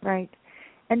 Right.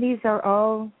 And these are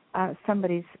all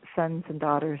somebody's sons and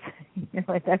daughters.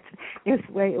 That's the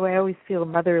way I always feel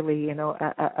motherly,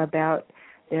 about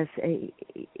this.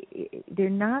 They're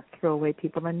not throwaway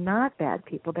people. They're not bad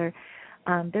people. They're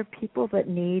people that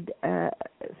need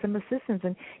some assistance.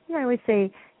 And, I always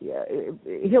say,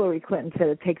 Hillary Clinton said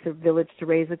it takes a village to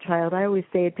raise a child. I always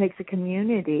say it takes a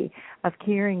community of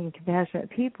caring and compassionate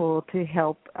people to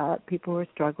help people who are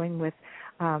struggling with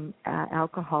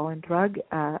alcohol and drug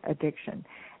addiction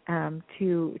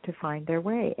to find their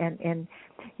way. And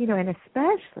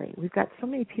especially we've got so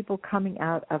many people coming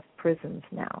out of prisons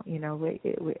now.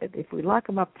 If we lock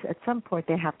them up, at some point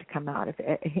they have to come out.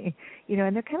 And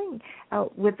they're coming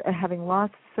out with having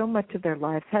lost so much of their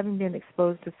lives, having been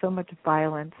exposed to so much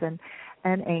violence and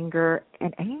anger,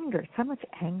 so much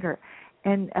anger.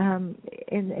 And then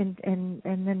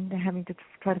having to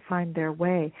try to find their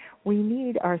way. We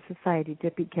need our society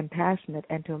to be compassionate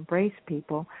and to embrace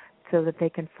people so that they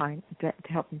can to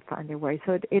help them find their way.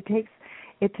 So it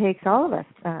takes all of us,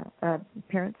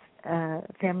 parents,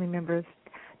 family members,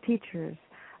 teachers,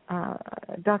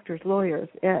 doctors, lawyers,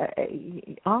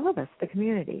 all of us, the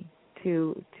community,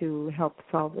 to help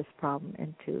solve this problem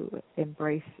and to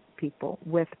embrace people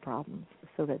with problems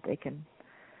so that they can,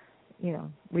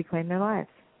 reclaim their lives.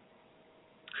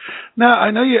 Now, I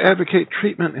know you advocate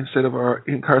treatment instead of our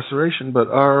incarceration, but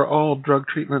are all drug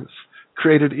treatments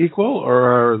created equal,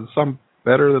 or are some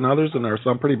better than others, and are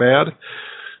some pretty bad?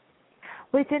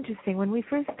 Well, it's interesting. When we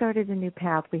first started a new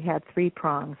path, we had 3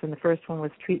 prongs, and the first one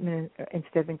was treatment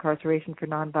instead of incarceration for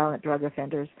nonviolent drug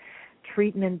offenders.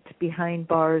 Treatment behind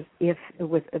bars the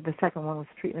second one was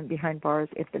treatment behind bars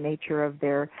if the nature of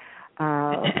their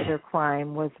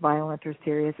crime was violent or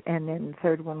serious, and then the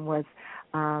third one was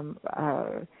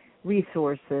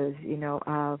resources,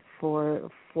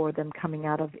 for them coming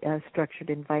out of structured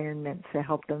environments to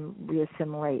help them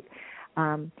reassimilate.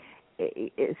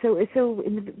 So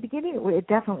in the beginning, it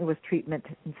definitely was treatment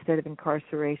instead of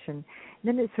incarceration. And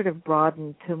then it sort of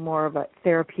broadened to more of a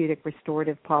therapeutic,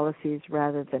 restorative policies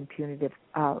rather than punitive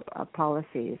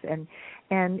policies. And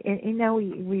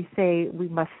we say we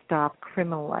must stop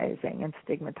criminalizing and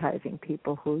stigmatizing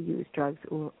people who use drugs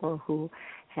or who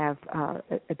have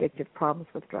addictive problems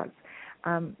with drugs.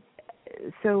 But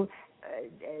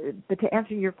to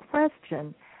answer your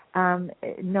question.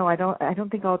 No, I don't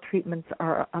think all treatments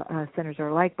are centers are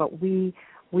alike, but we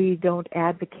don't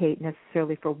advocate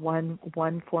necessarily for one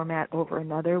format over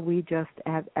another. We just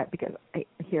because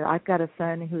I've got a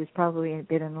son who's probably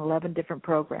been in 11 different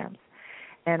programs,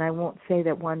 and I won't say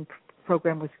that one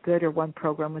program was good or one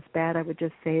program was bad. I would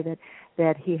just say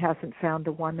that he hasn't found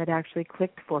the one that actually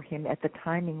clicked for him at the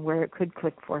timing where it could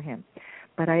click for him.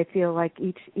 But I feel like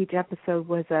each episode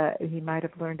was he might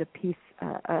have learned a piece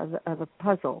of a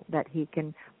puzzle that he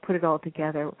can put it all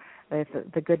together.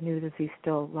 The good news is he's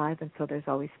still alive, and so there's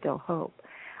always still hope.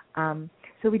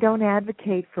 So we don't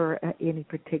advocate for any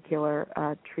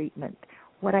particular treatment.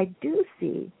 What I do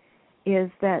see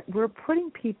is that we're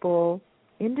putting people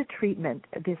into treatment,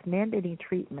 this mandating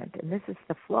treatment, and this is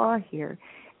the flaw here,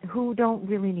 who don't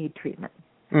really need treatment.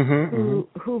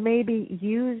 Who maybe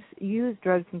use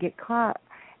drugs and get caught,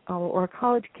 or a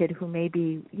college kid who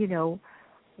maybe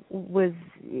was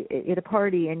at a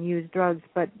party and used drugs,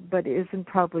 but isn't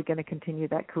probably going to continue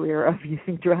that career of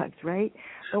using drugs, right?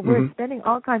 But we're spending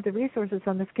all kinds of resources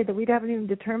on this kid that we haven't even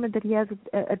determined that he has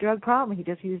a drug problem. He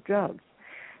just used drugs.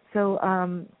 So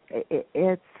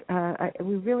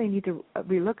we really need to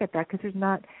relook at that, because there's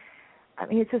not. I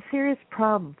mean, it's a serious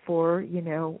problem for,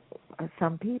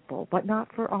 some people, but not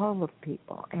for all of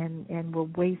people. And we're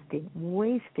wasting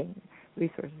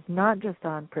resources, not just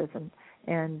on prison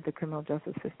and the criminal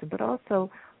justice system, but also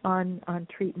on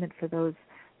treatment for those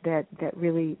that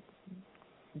really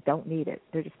don't need it.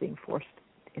 They're just being forced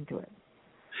into it.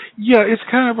 Yeah, it's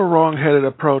kind of a wrong-headed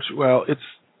approach. Well, it's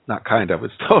not kind of.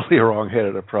 It's totally a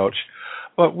wrong-headed approach.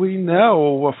 But we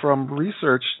know from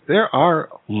research there are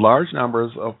large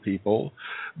numbers of people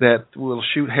that will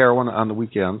shoot heroin on the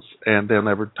weekends and they'll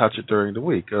never touch it during the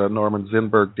week. Norman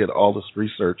Zinberg did all this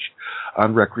research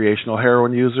on recreational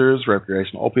heroin users,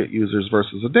 recreational opiate users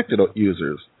versus addicted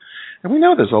users. And we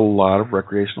know there's a lot of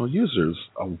recreational users.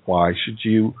 Why should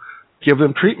you give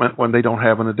them treatment when they don't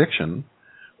have an addiction,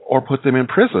 or put them in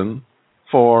prison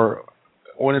for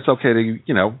when it's okay to,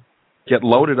 get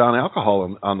loaded on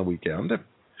alcohol on the weekend,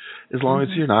 as long as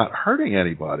you're not hurting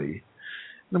anybody.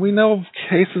 And we know of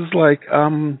cases like,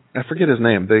 I forget his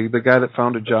name, the guy that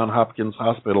founded Johns Hopkins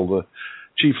Hospital, the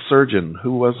chief surgeon,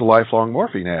 who was a lifelong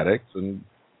morphine addict, and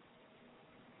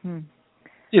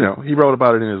he wrote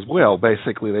about it in his will.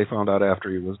 Basically, they found out after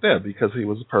he was dead, because he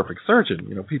was a perfect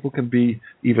surgeon. People can be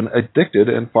even addicted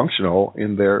and functional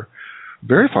in their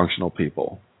very functional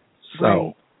people.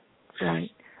 So,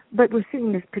 right. But we're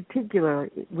seeing this particular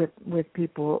with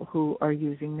people who are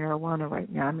using marijuana right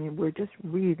now. I mean, we're just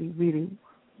really, really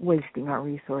wasting our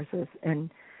resources. And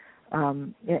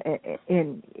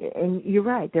you're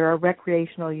right. There are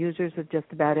recreational users of just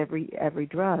about every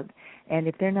drug. And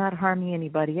if they're not harming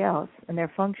anybody else and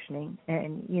they're functioning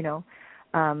and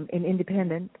and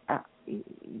independent,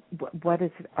 what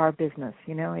is our business?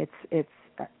 It's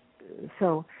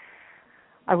so.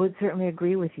 I would certainly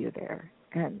agree with you there.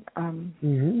 And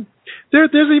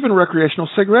there's even recreational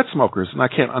cigarette smokers, and I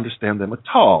can't understand them at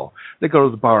all. They go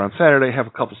to the bar on Saturday, have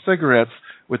a couple cigarettes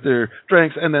with their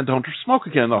drinks, and then don't smoke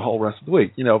again the whole rest of the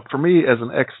week. For me, as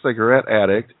an ex-cigarette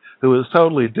addict who is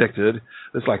totally addicted,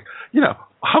 it's like,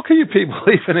 how can you people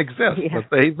even exist? Yeah.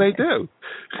 But they do.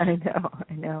 I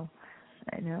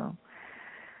know.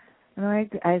 No,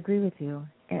 I agree with you.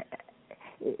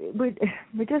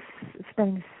 We're just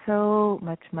spending so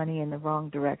much money in the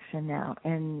wrong direction now,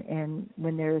 and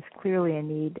when there is clearly a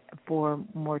need for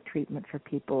more treatment for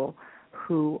people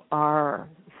who are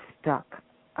stuck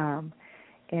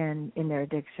in their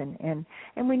addiction,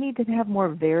 and we need to have more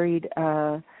varied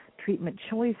treatment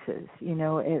choices.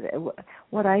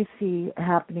 What I see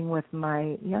happening with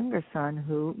my younger son,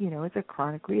 who is a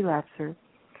chronic relapser,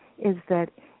 is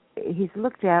that he's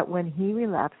looked at when he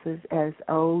relapses as,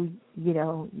 oh,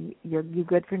 you're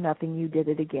good for nothing, you did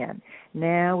it again.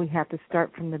 Now we have to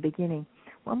start from the beginning.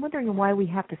 Well, I'm wondering why we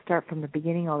have to start from the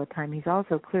beginning all the time. He's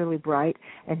also clearly bright,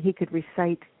 and he could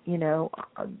recite, the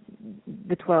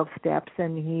 12 steps,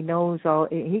 and he knows all.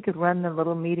 He could run the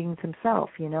little meetings himself,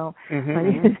 but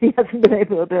he hasn't been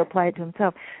able to apply it to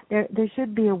himself. There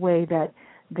should be a way that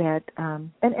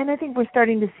and I think we're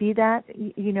starting to see that,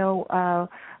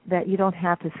 that you don't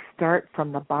have to start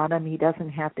from the bottom. He doesn't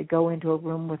have to go into a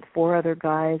room with 4 other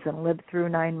guys and live through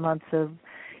 9 months of,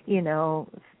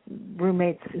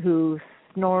 roommates who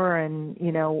snore and,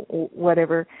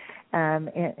 whatever,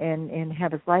 and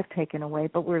have his life taken away.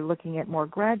 But we're looking at more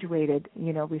graduated,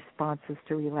 responses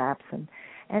to relapse, and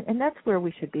that's where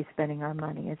we should be spending our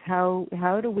money. Is how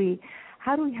do we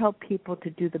help people to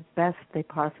do the best they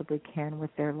possibly can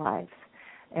with their lives?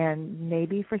 And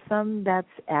maybe for some that's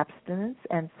abstinence,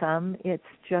 and some it's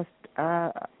just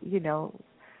a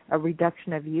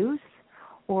reduction of use.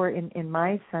 Or in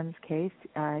my son's case,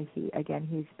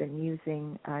 he's been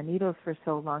using needles for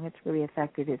so long it's really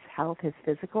affected his health, his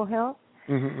physical health.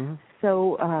 Mm-hmm.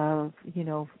 So a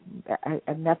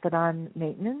methadone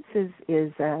maintenance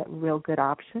is a real good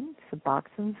option.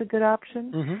 Suboxone's a good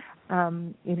option.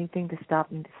 Mm-hmm. Anything to stop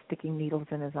him sticking needles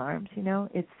in his arms.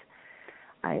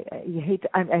 I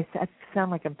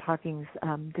sound like I'm talking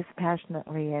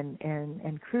dispassionately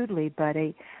and crudely, but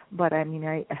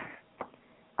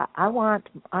I want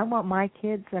my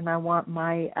kids, and I want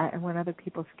other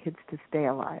people's kids to stay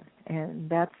alive,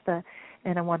 and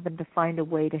I want them to find a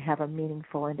way to have a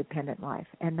meaningful, independent life,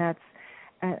 and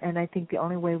I think the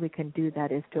only way we can do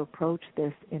that is to approach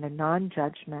this in a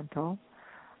non-judgmental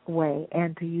way,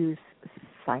 and to use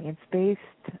science-based,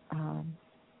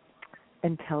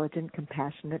 intelligent,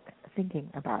 compassionate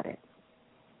thinking about it.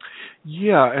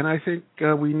 Yeah, and I think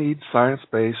we need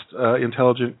science-based,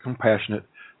 intelligent, compassionate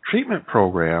treatment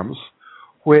programs,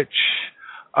 which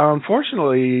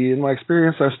unfortunately, in my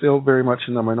experience, are still very much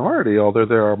in the minority, although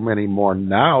there are many more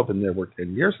now than there were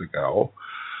 10 years ago.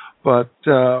 But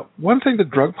one thing the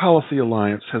Drug Policy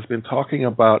Alliance has been talking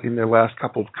about in their last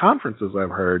couple of conferences I've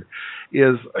heard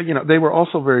is, they were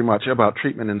also very much about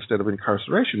treatment instead of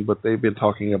incarceration, but they've been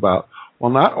talking about,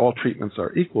 well, not all treatments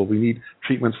are equal. We need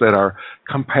treatments that are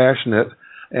compassionate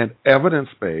and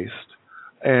evidence-based,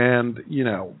 and,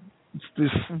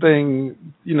 this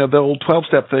thing, the old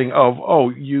 12-step thing of,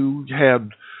 you had,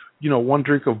 one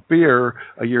drink of beer,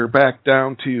 you're back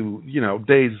down to,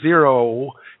 day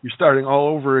 0, you're starting all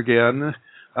over again.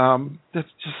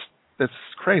 That's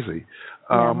crazy.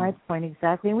 Yeah, my point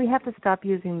exactly. And we have to stop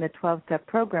using the 12-step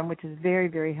program, which is very,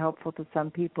 very helpful to some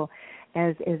people,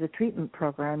 as a treatment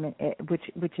program,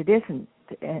 which it isn't.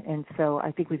 And so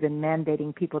I think we've been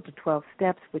mandating people to 12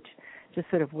 steps, which just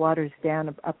sort of waters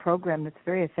down a program that's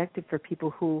very effective for people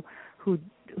who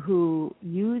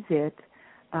use it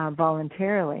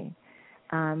voluntarily,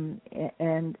 and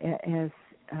as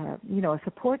a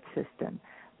support system.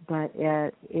 But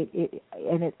I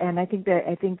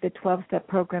think the 12-step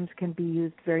programs can be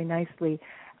used very nicely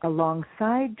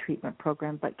alongside treatment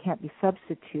program, but can't be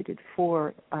substituted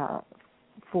for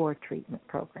treatment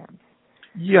programs.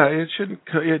 Yeah, it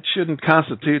shouldn't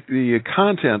constitute the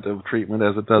content of treatment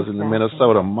as it does in the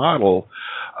Minnesota model.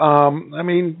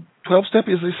 12-step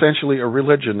is essentially a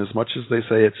religion. As much as they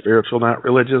say it's spiritual, not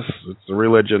religious, it's a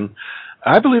religion.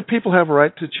 I believe people have a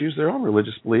right to choose their own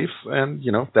religious beliefs, and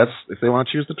that's, if they want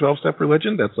to choose the 12-step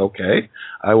religion, that's okay.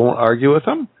 I won't argue with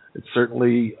them. It's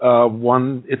certainly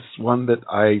one that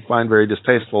I find very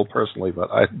distasteful personally, but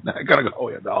I'm not going to go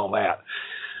into all that.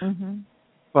 Mm-hmm.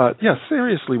 But, yeah,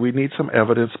 seriously, we need some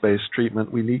evidence-based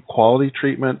treatment. We need quality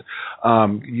treatment.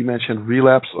 You mentioned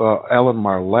relapse. Alan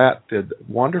Marlatt did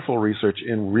wonderful research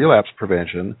in relapse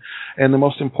prevention. And the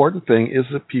most important thing is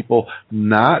that people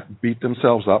not beat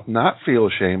themselves up, not feel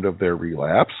ashamed of their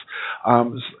relapse,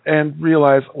 and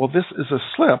realize, well, this is a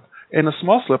slip, and a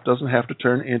small slip doesn't have to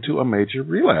turn into a major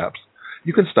relapse.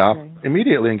 You can stop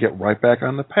immediately and get right back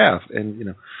on the path.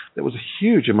 And, there was a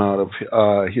huge amount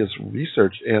of his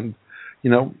research, and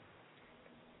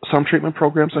some treatment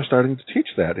programs are starting to teach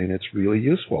that, and it's really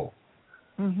useful.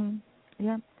 Mm-hmm.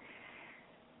 Yeah.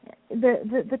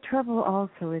 The trouble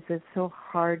also is it's so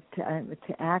hard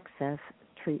to access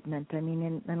treatment.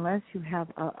 Unless you have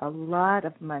a lot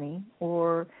of money,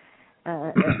 or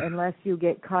unless you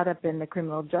get caught up in the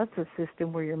criminal justice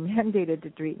system where you're mandated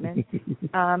to treatment,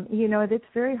 it's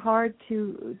very hard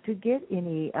to get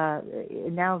any.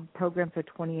 Now programs are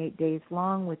 28 days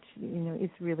long, which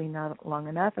is really not long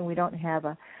enough, and we don't have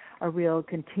a real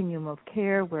continuum of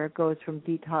care where it goes from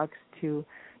detox to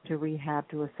rehab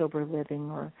to a sober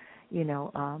living, or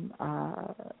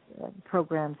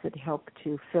programs that help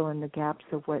to fill in the gaps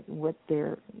of what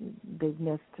they've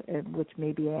missed, which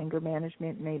may be anger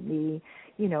management, may be,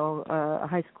 a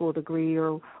high school degree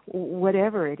or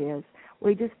whatever it is.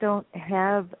 We just don't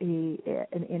have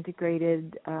an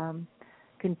integrated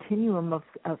continuum of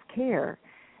care,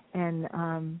 and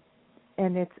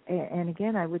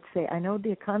again, I would say, I know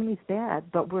the economy's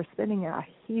bad, but we're spending a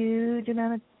huge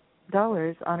amount of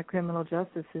dollars on a criminal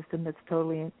justice system that's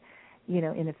totally,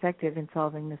 ineffective in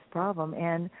solving this problem,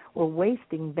 and we're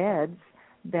wasting beds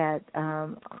that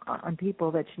on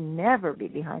people that should never be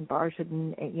behind bars,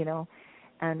 shouldn't,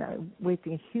 and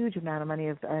wasting a huge amount of money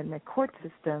in the court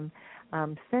system,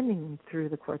 sending through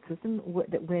the court system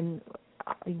when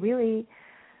really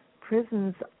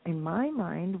prisons, in my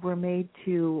mind, were made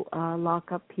to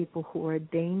lock up people who are a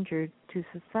danger to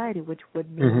society, which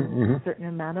would mean a certain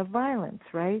amount of violence,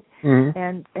 right?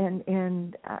 And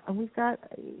we've got,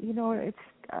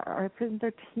 our prisons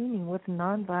are teeming with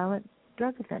nonviolent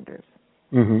drug offenders,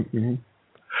 and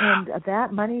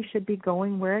that money should be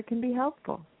going where it can be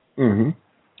helpful.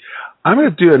 I'm going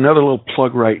to do another little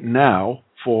plug right now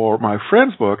for my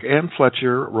friend's book. Ann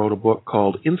Fletcher wrote a book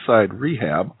called Inside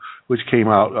Rehab, which came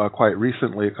out quite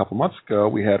recently, a couple months ago.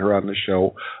 We had her on the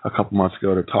show a couple months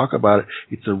ago to talk about it.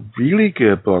 It's a really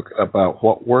good book about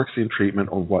what works in treatment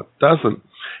or what doesn't.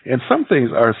 And some things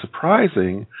are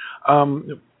surprising.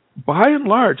 By and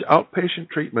large, outpatient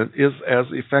treatment is as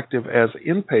effective as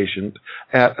inpatient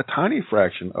at a tiny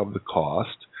fraction of the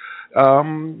cost.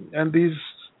 And these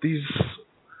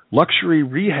luxury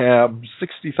rehab,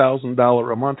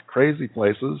 $60,000 a month crazy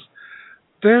places,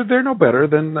 they're no better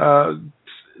than,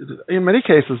 in many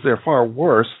cases, they're far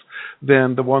worse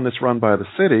than the one that's run by the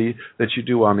city that you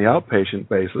do on the outpatient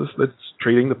basis that's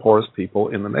treating the poorest people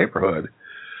in the neighborhood.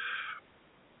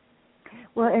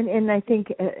 Well, and I think,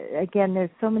 again, there's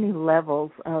so many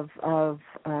levels of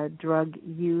drug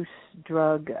use,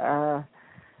 drug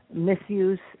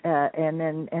misuse, and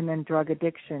then drug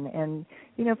addiction. And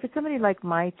for somebody like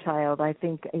my child, I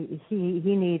think he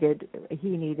needed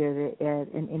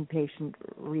an inpatient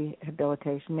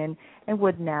rehabilitation, and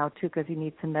would now too, because he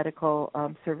needs some medical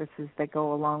services that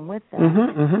go along with that.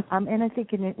 And I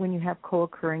think when you have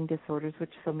co-occurring disorders,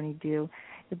 which so many do,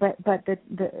 but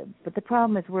the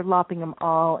problem is we're lopping them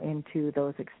all into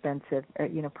those expensive,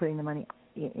 putting the money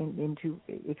into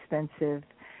expensive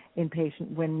inpatient,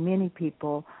 when many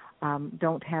people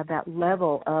don't have that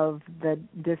level of the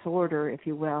disorder, if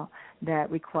you will, that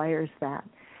requires that,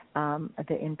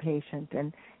 the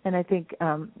inpatient. And I think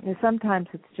sometimes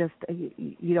it's just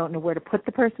you don't know where to put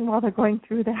the person while they're going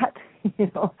through that,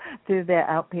 through the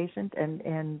outpatient,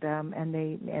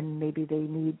 and maybe they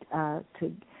need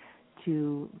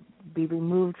to be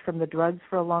removed from the drugs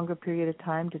for a longer period of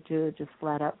time to just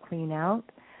flat out clean out.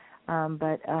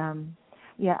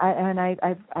 Yeah,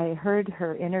 I heard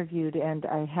her interviewed, and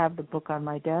I have the book on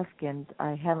my desk, and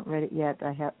I haven't read it yet.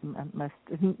 I must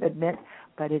admit,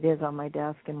 but it is on my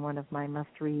desk and one of my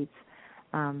must-reads.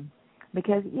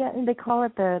 Because and they call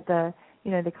it the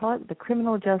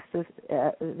criminal justice,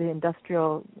 the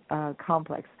industrial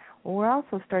complex. Well, we're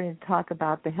also starting to talk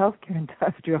about the healthcare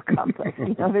industrial complex.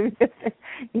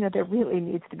 There really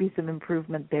needs to be some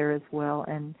improvement there as well,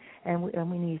 and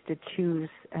we need to choose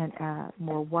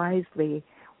more wisely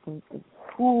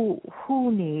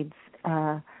who needs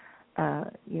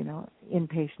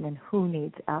inpatient and who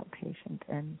needs outpatient,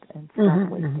 and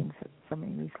stop wasting so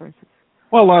many resources.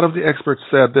 Well, a lot of the experts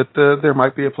said that there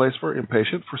might be a place for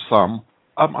inpatient for some,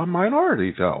 a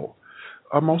minority though.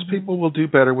 Most people will do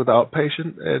better with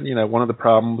outpatient, and one of the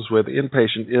problems with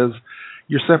inpatient is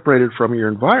you're separated from your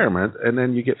environment, and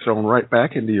then you get thrown right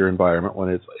back into your environment when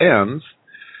it ends.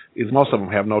 Most of them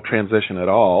have no transition at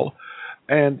all,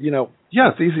 and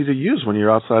it's easy to use when you're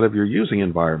outside of your using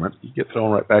environment. You get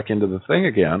thrown right back into the thing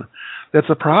again. That's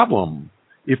a problem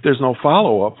if there's no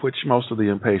follow-up, which most of the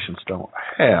inpatients don't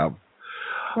have.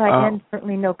 Right, and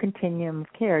certainly no continuum of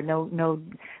care, no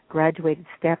graduated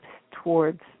steps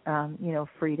towards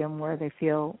freedom, where they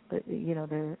feel that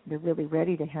they're really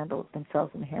ready to handle it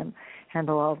themselves and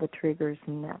handle all the triggers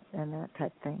and that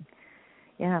type of thing.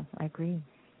 Yeah, I agree.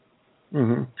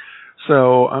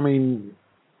 So I mean,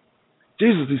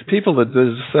 Jesus, these people that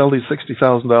sell these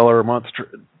 $60,000 a month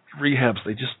rehabs,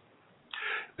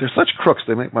 they're such crooks.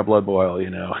 They make my blood boil.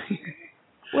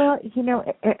 Well,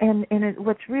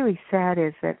 what's really sad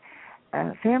is that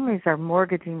families are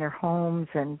mortgaging their homes,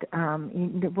 and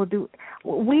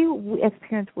we as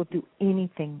parents will do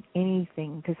anything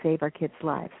to save our kids'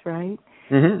 lives, right?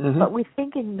 But we're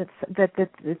thinking that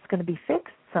it's going to be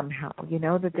fixed somehow,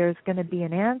 that there's going to be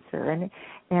an answer.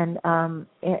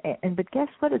 But guess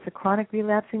what? It's a chronic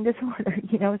relapsing disorder,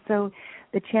 so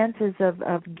the chances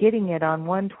of getting it on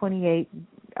 128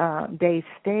 day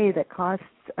stay that costs,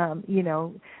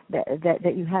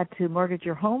 that you had to mortgage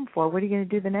your home for, what are you going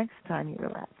to do the next time you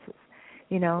relapses?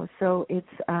 So it's,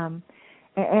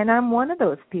 and I'm one of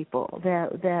those people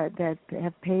that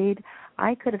have paid.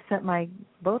 I could have sent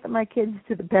both of my kids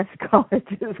to the best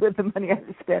colleges with the money I had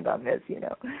to spend on this,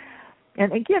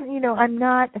 And again, I'm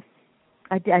not.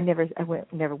 I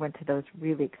never went to those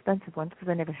really expensive ones because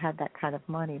I never had that kind of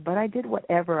money. But I did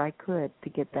whatever I could to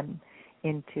get them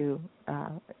into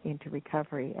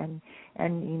recovery, and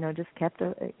just kept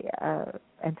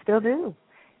and still do.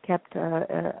 Kept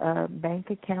a bank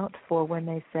account for when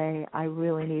they say, I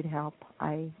really need help.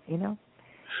 And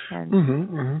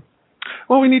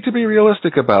Well, we need to be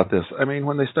realistic about this. I mean,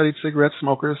 when they studied cigarette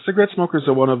smokers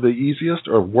are one of the easiest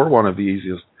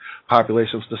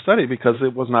populations to study because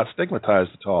it was not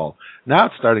stigmatized at all. Now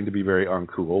it's starting to be very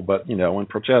uncool, but, when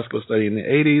Prochaska studied in the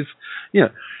 80s,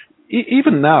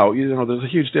 even now, there's a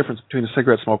huge difference between a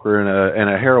cigarette smoker and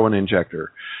a heroin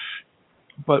injector.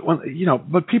 But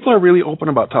but people are really open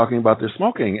about talking about their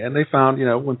smoking, and they found,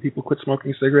 when people quit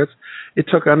smoking cigarettes, it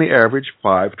took on the average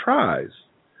 5 tries.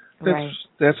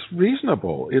 That's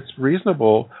reasonable. It's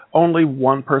reasonable. Only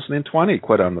 1 person in 20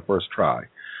 quit on the first try.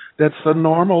 That's the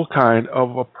normal kind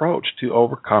of approach to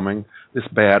overcoming this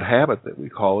bad habit that we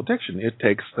call addiction. It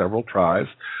takes several tries.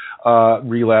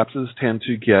 Relapses tend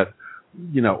to get,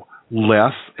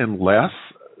 less and less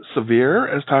severe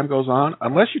as time goes on,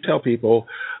 unless you tell people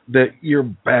that you're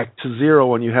back to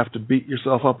zero and you have to beat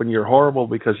yourself up and you're horrible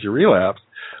because you relapsed.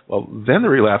 Well, then the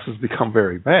relapses become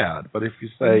very bad. But if you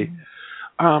say,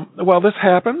 this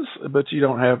happens, but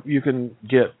you can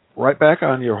get right back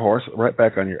on your horse, right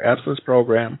back on your abstinence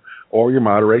program or your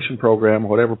moderation program,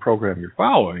 whatever program you're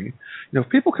following. If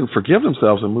people can forgive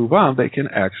themselves and move on, they can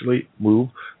actually move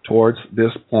towards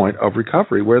this point of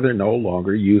recovery where they're no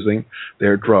longer using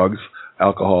their drugs,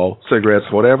 alcohol, cigarettes,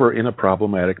 whatever, in a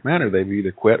problematic manner. They've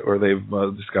either quit or they've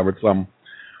discovered some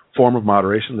form of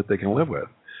moderation that they can live with.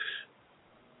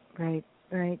 Right.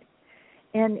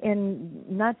 And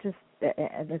not just,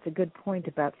 that's a good point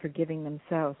about forgiving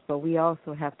themselves, but we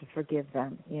also have to forgive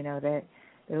them. That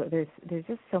there's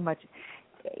just so much.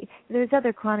 There's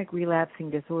other chronic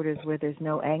relapsing disorders where there's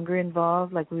no anger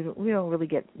involved. Like we don't really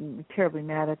get terribly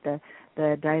mad at the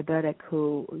diabetic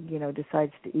who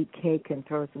decides to eat cake and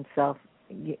throws himself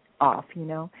off.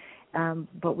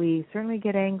 But we certainly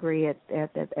get angry at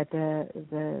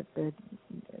the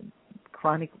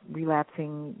chronic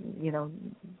relapsing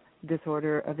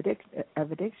disorder of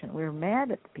addiction. We're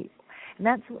mad at the people. And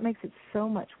that's what makes it so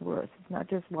much worse. It's not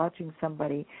just watching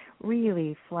somebody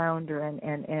really flounder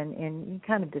and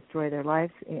kind of destroy their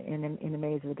lives in a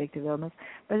maze of addictive illness,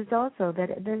 but it's also that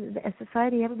as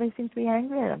society, everybody seems to be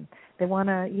angry at them. They want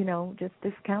to, just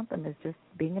discount them as just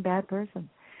being a bad person.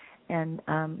 And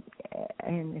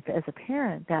if, as a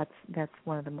parent, that's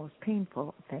one of the most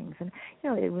painful things. And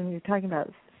when you're talking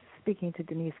about speaking to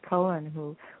Denise Cohen,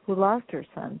 who lost her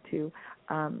son to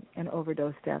an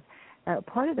overdose death.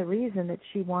 Part of the reason that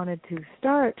she wanted to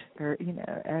start her,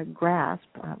 GRASP,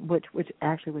 which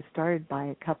actually was started by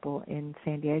a couple in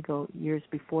San Diego years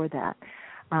before that,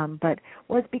 but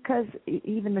was because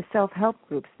even the self-help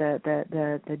groups,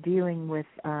 the dealing with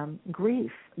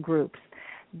grief groups,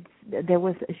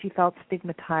 she felt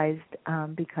stigmatized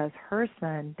because her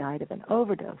son died of an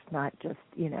overdose, not just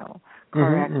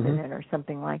car accident or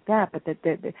something like that, but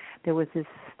that there was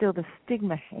still the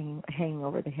stigma hanging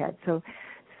over the head. So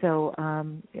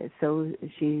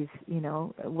she's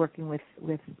working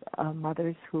with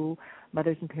mothers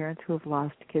and parents who have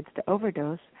lost kids to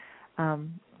overdose,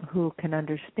 who can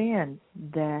understand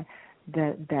that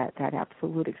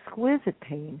absolute exquisite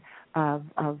pain of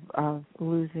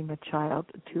losing a child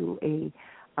to a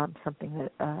something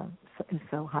that is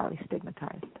so highly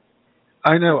stigmatized.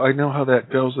 I know how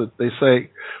that goes. They say,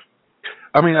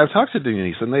 I've talked to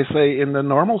Denise, and they say in the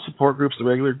normal support groups, the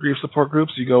regular grief support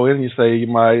groups, you go in and you say,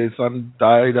 my son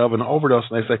died of an overdose,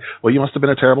 and they say, well, you must have been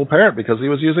a terrible parent because he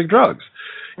was using drugs.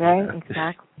 Right,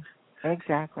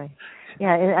 exactly.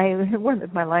 Yeah, one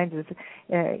of my lines is,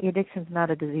 addiction's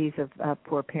not a disease of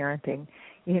poor parenting.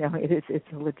 It's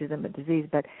a legitimate disease,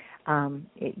 but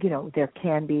there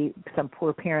can be some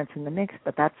poor parents in the mix,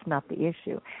 but that's not the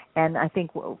issue. And I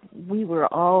think we were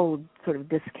all sort of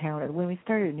discounted. When we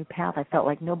started a new path, I felt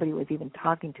like nobody was even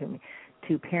talking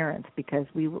to parents because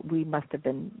we must have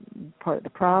been part of the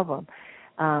problem.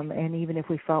 And even if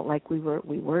we felt like we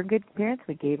were good parents,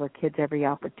 we gave our kids every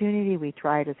opportunity. We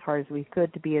tried as hard as we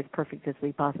could to be as perfect as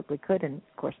we possibly could. And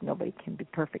of course, nobody can be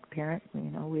perfect parent.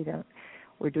 We don't.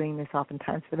 We're doing this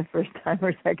oftentimes for the first time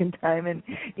or second time, and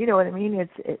you know what I mean.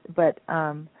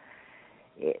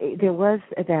 There was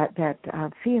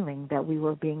that feeling that we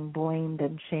were being blamed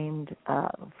and shamed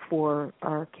for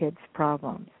our kids'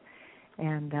 problems.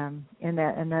 And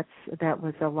that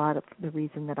was a lot of the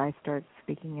reason that I started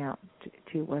speaking out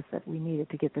to was that we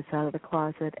needed to get this out of the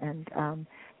closet and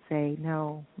say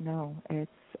no.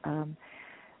 It's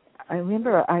I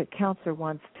remember a counselor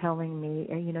once telling me,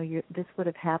 this would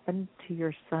have happened to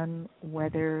your son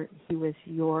whether he was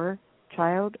your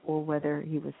child or whether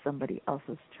he was somebody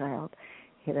else's child.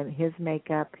 His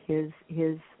makeup, his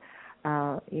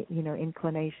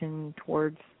inclination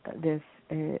towards this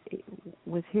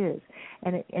was his,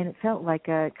 and it felt like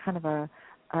a kind of a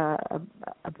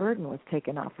burden was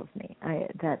taken off of me.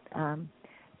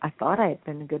 I thought I had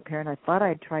been a good parent. I thought I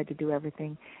had tried to do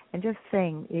everything, and just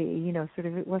saying, sort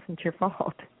of, it wasn't your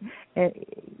fault.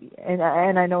 And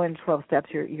I know in 12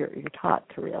 steps you're taught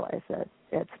to realize that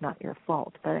it's not your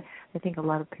fault. But I think a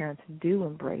lot of parents do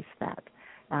embrace that.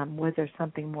 Was there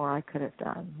something more I could have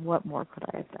done? What more could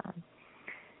I have done?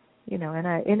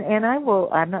 And I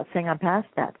will. I'm not saying I'm past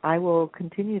that. I will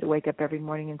continue to wake up every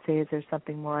morning and say, is there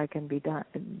something more I can be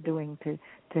doing to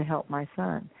help my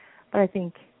son? But I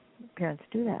think parents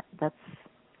do that.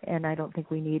 And I don't think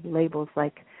we need labels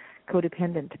like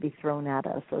codependent to be thrown at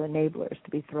us or enablers to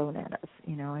be thrown at us.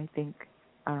 I think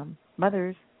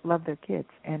mothers love their kids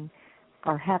and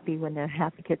are happy when their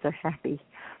happy kids are happy.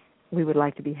 We would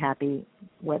like to be happy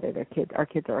whether our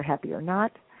kids are happy or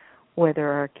not,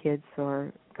 whether our kids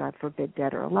are, God forbid,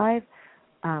 dead or alive.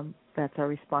 That's our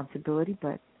responsibility.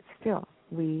 But still,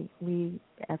 we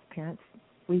as parents,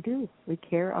 we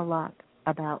care a lot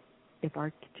about if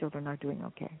our children are doing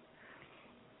okay.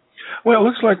 Well, it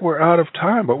looks like we're out of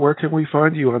time, but where can we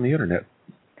find you on the internet?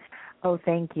 Oh,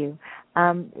 thank you.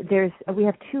 We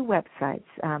have two websites.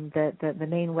 The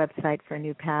main website for A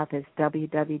New Path is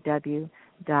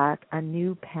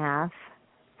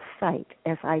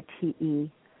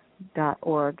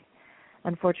www.anewpathsite.org.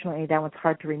 Unfortunately, that one's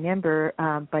hard to remember,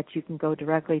 but you can go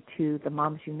directly to the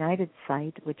Moms United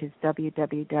site, which is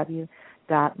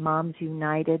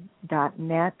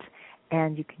www.momsunited.net,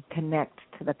 and you can connect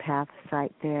to the Path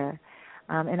site there.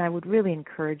 And I would really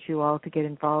encourage you all to get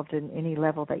involved in any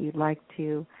level that you'd like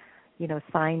to,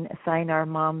 sign our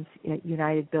Moms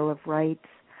United Bill of Rights,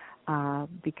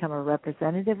 become a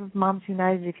representative of Moms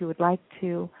United if you would like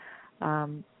to.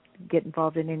 Get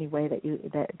involved in any way that you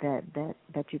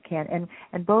can,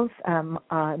 and both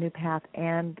New Path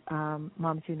and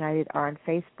Moms United are on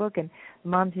Facebook, and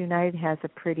Moms United has a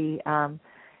pretty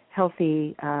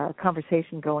healthy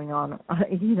conversation going on,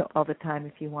 all the time.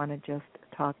 If you want to just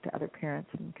talk to other parents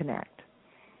and connect.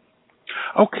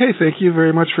 Okay, thank you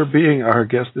very much for being our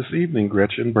guest this evening,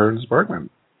 Gretchen Burns Bergman.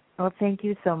 Well, thank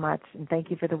you so much, and thank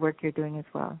you for the work you're doing as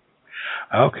well.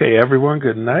 Okay, everyone,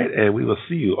 good night, and we will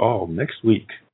see you all next week.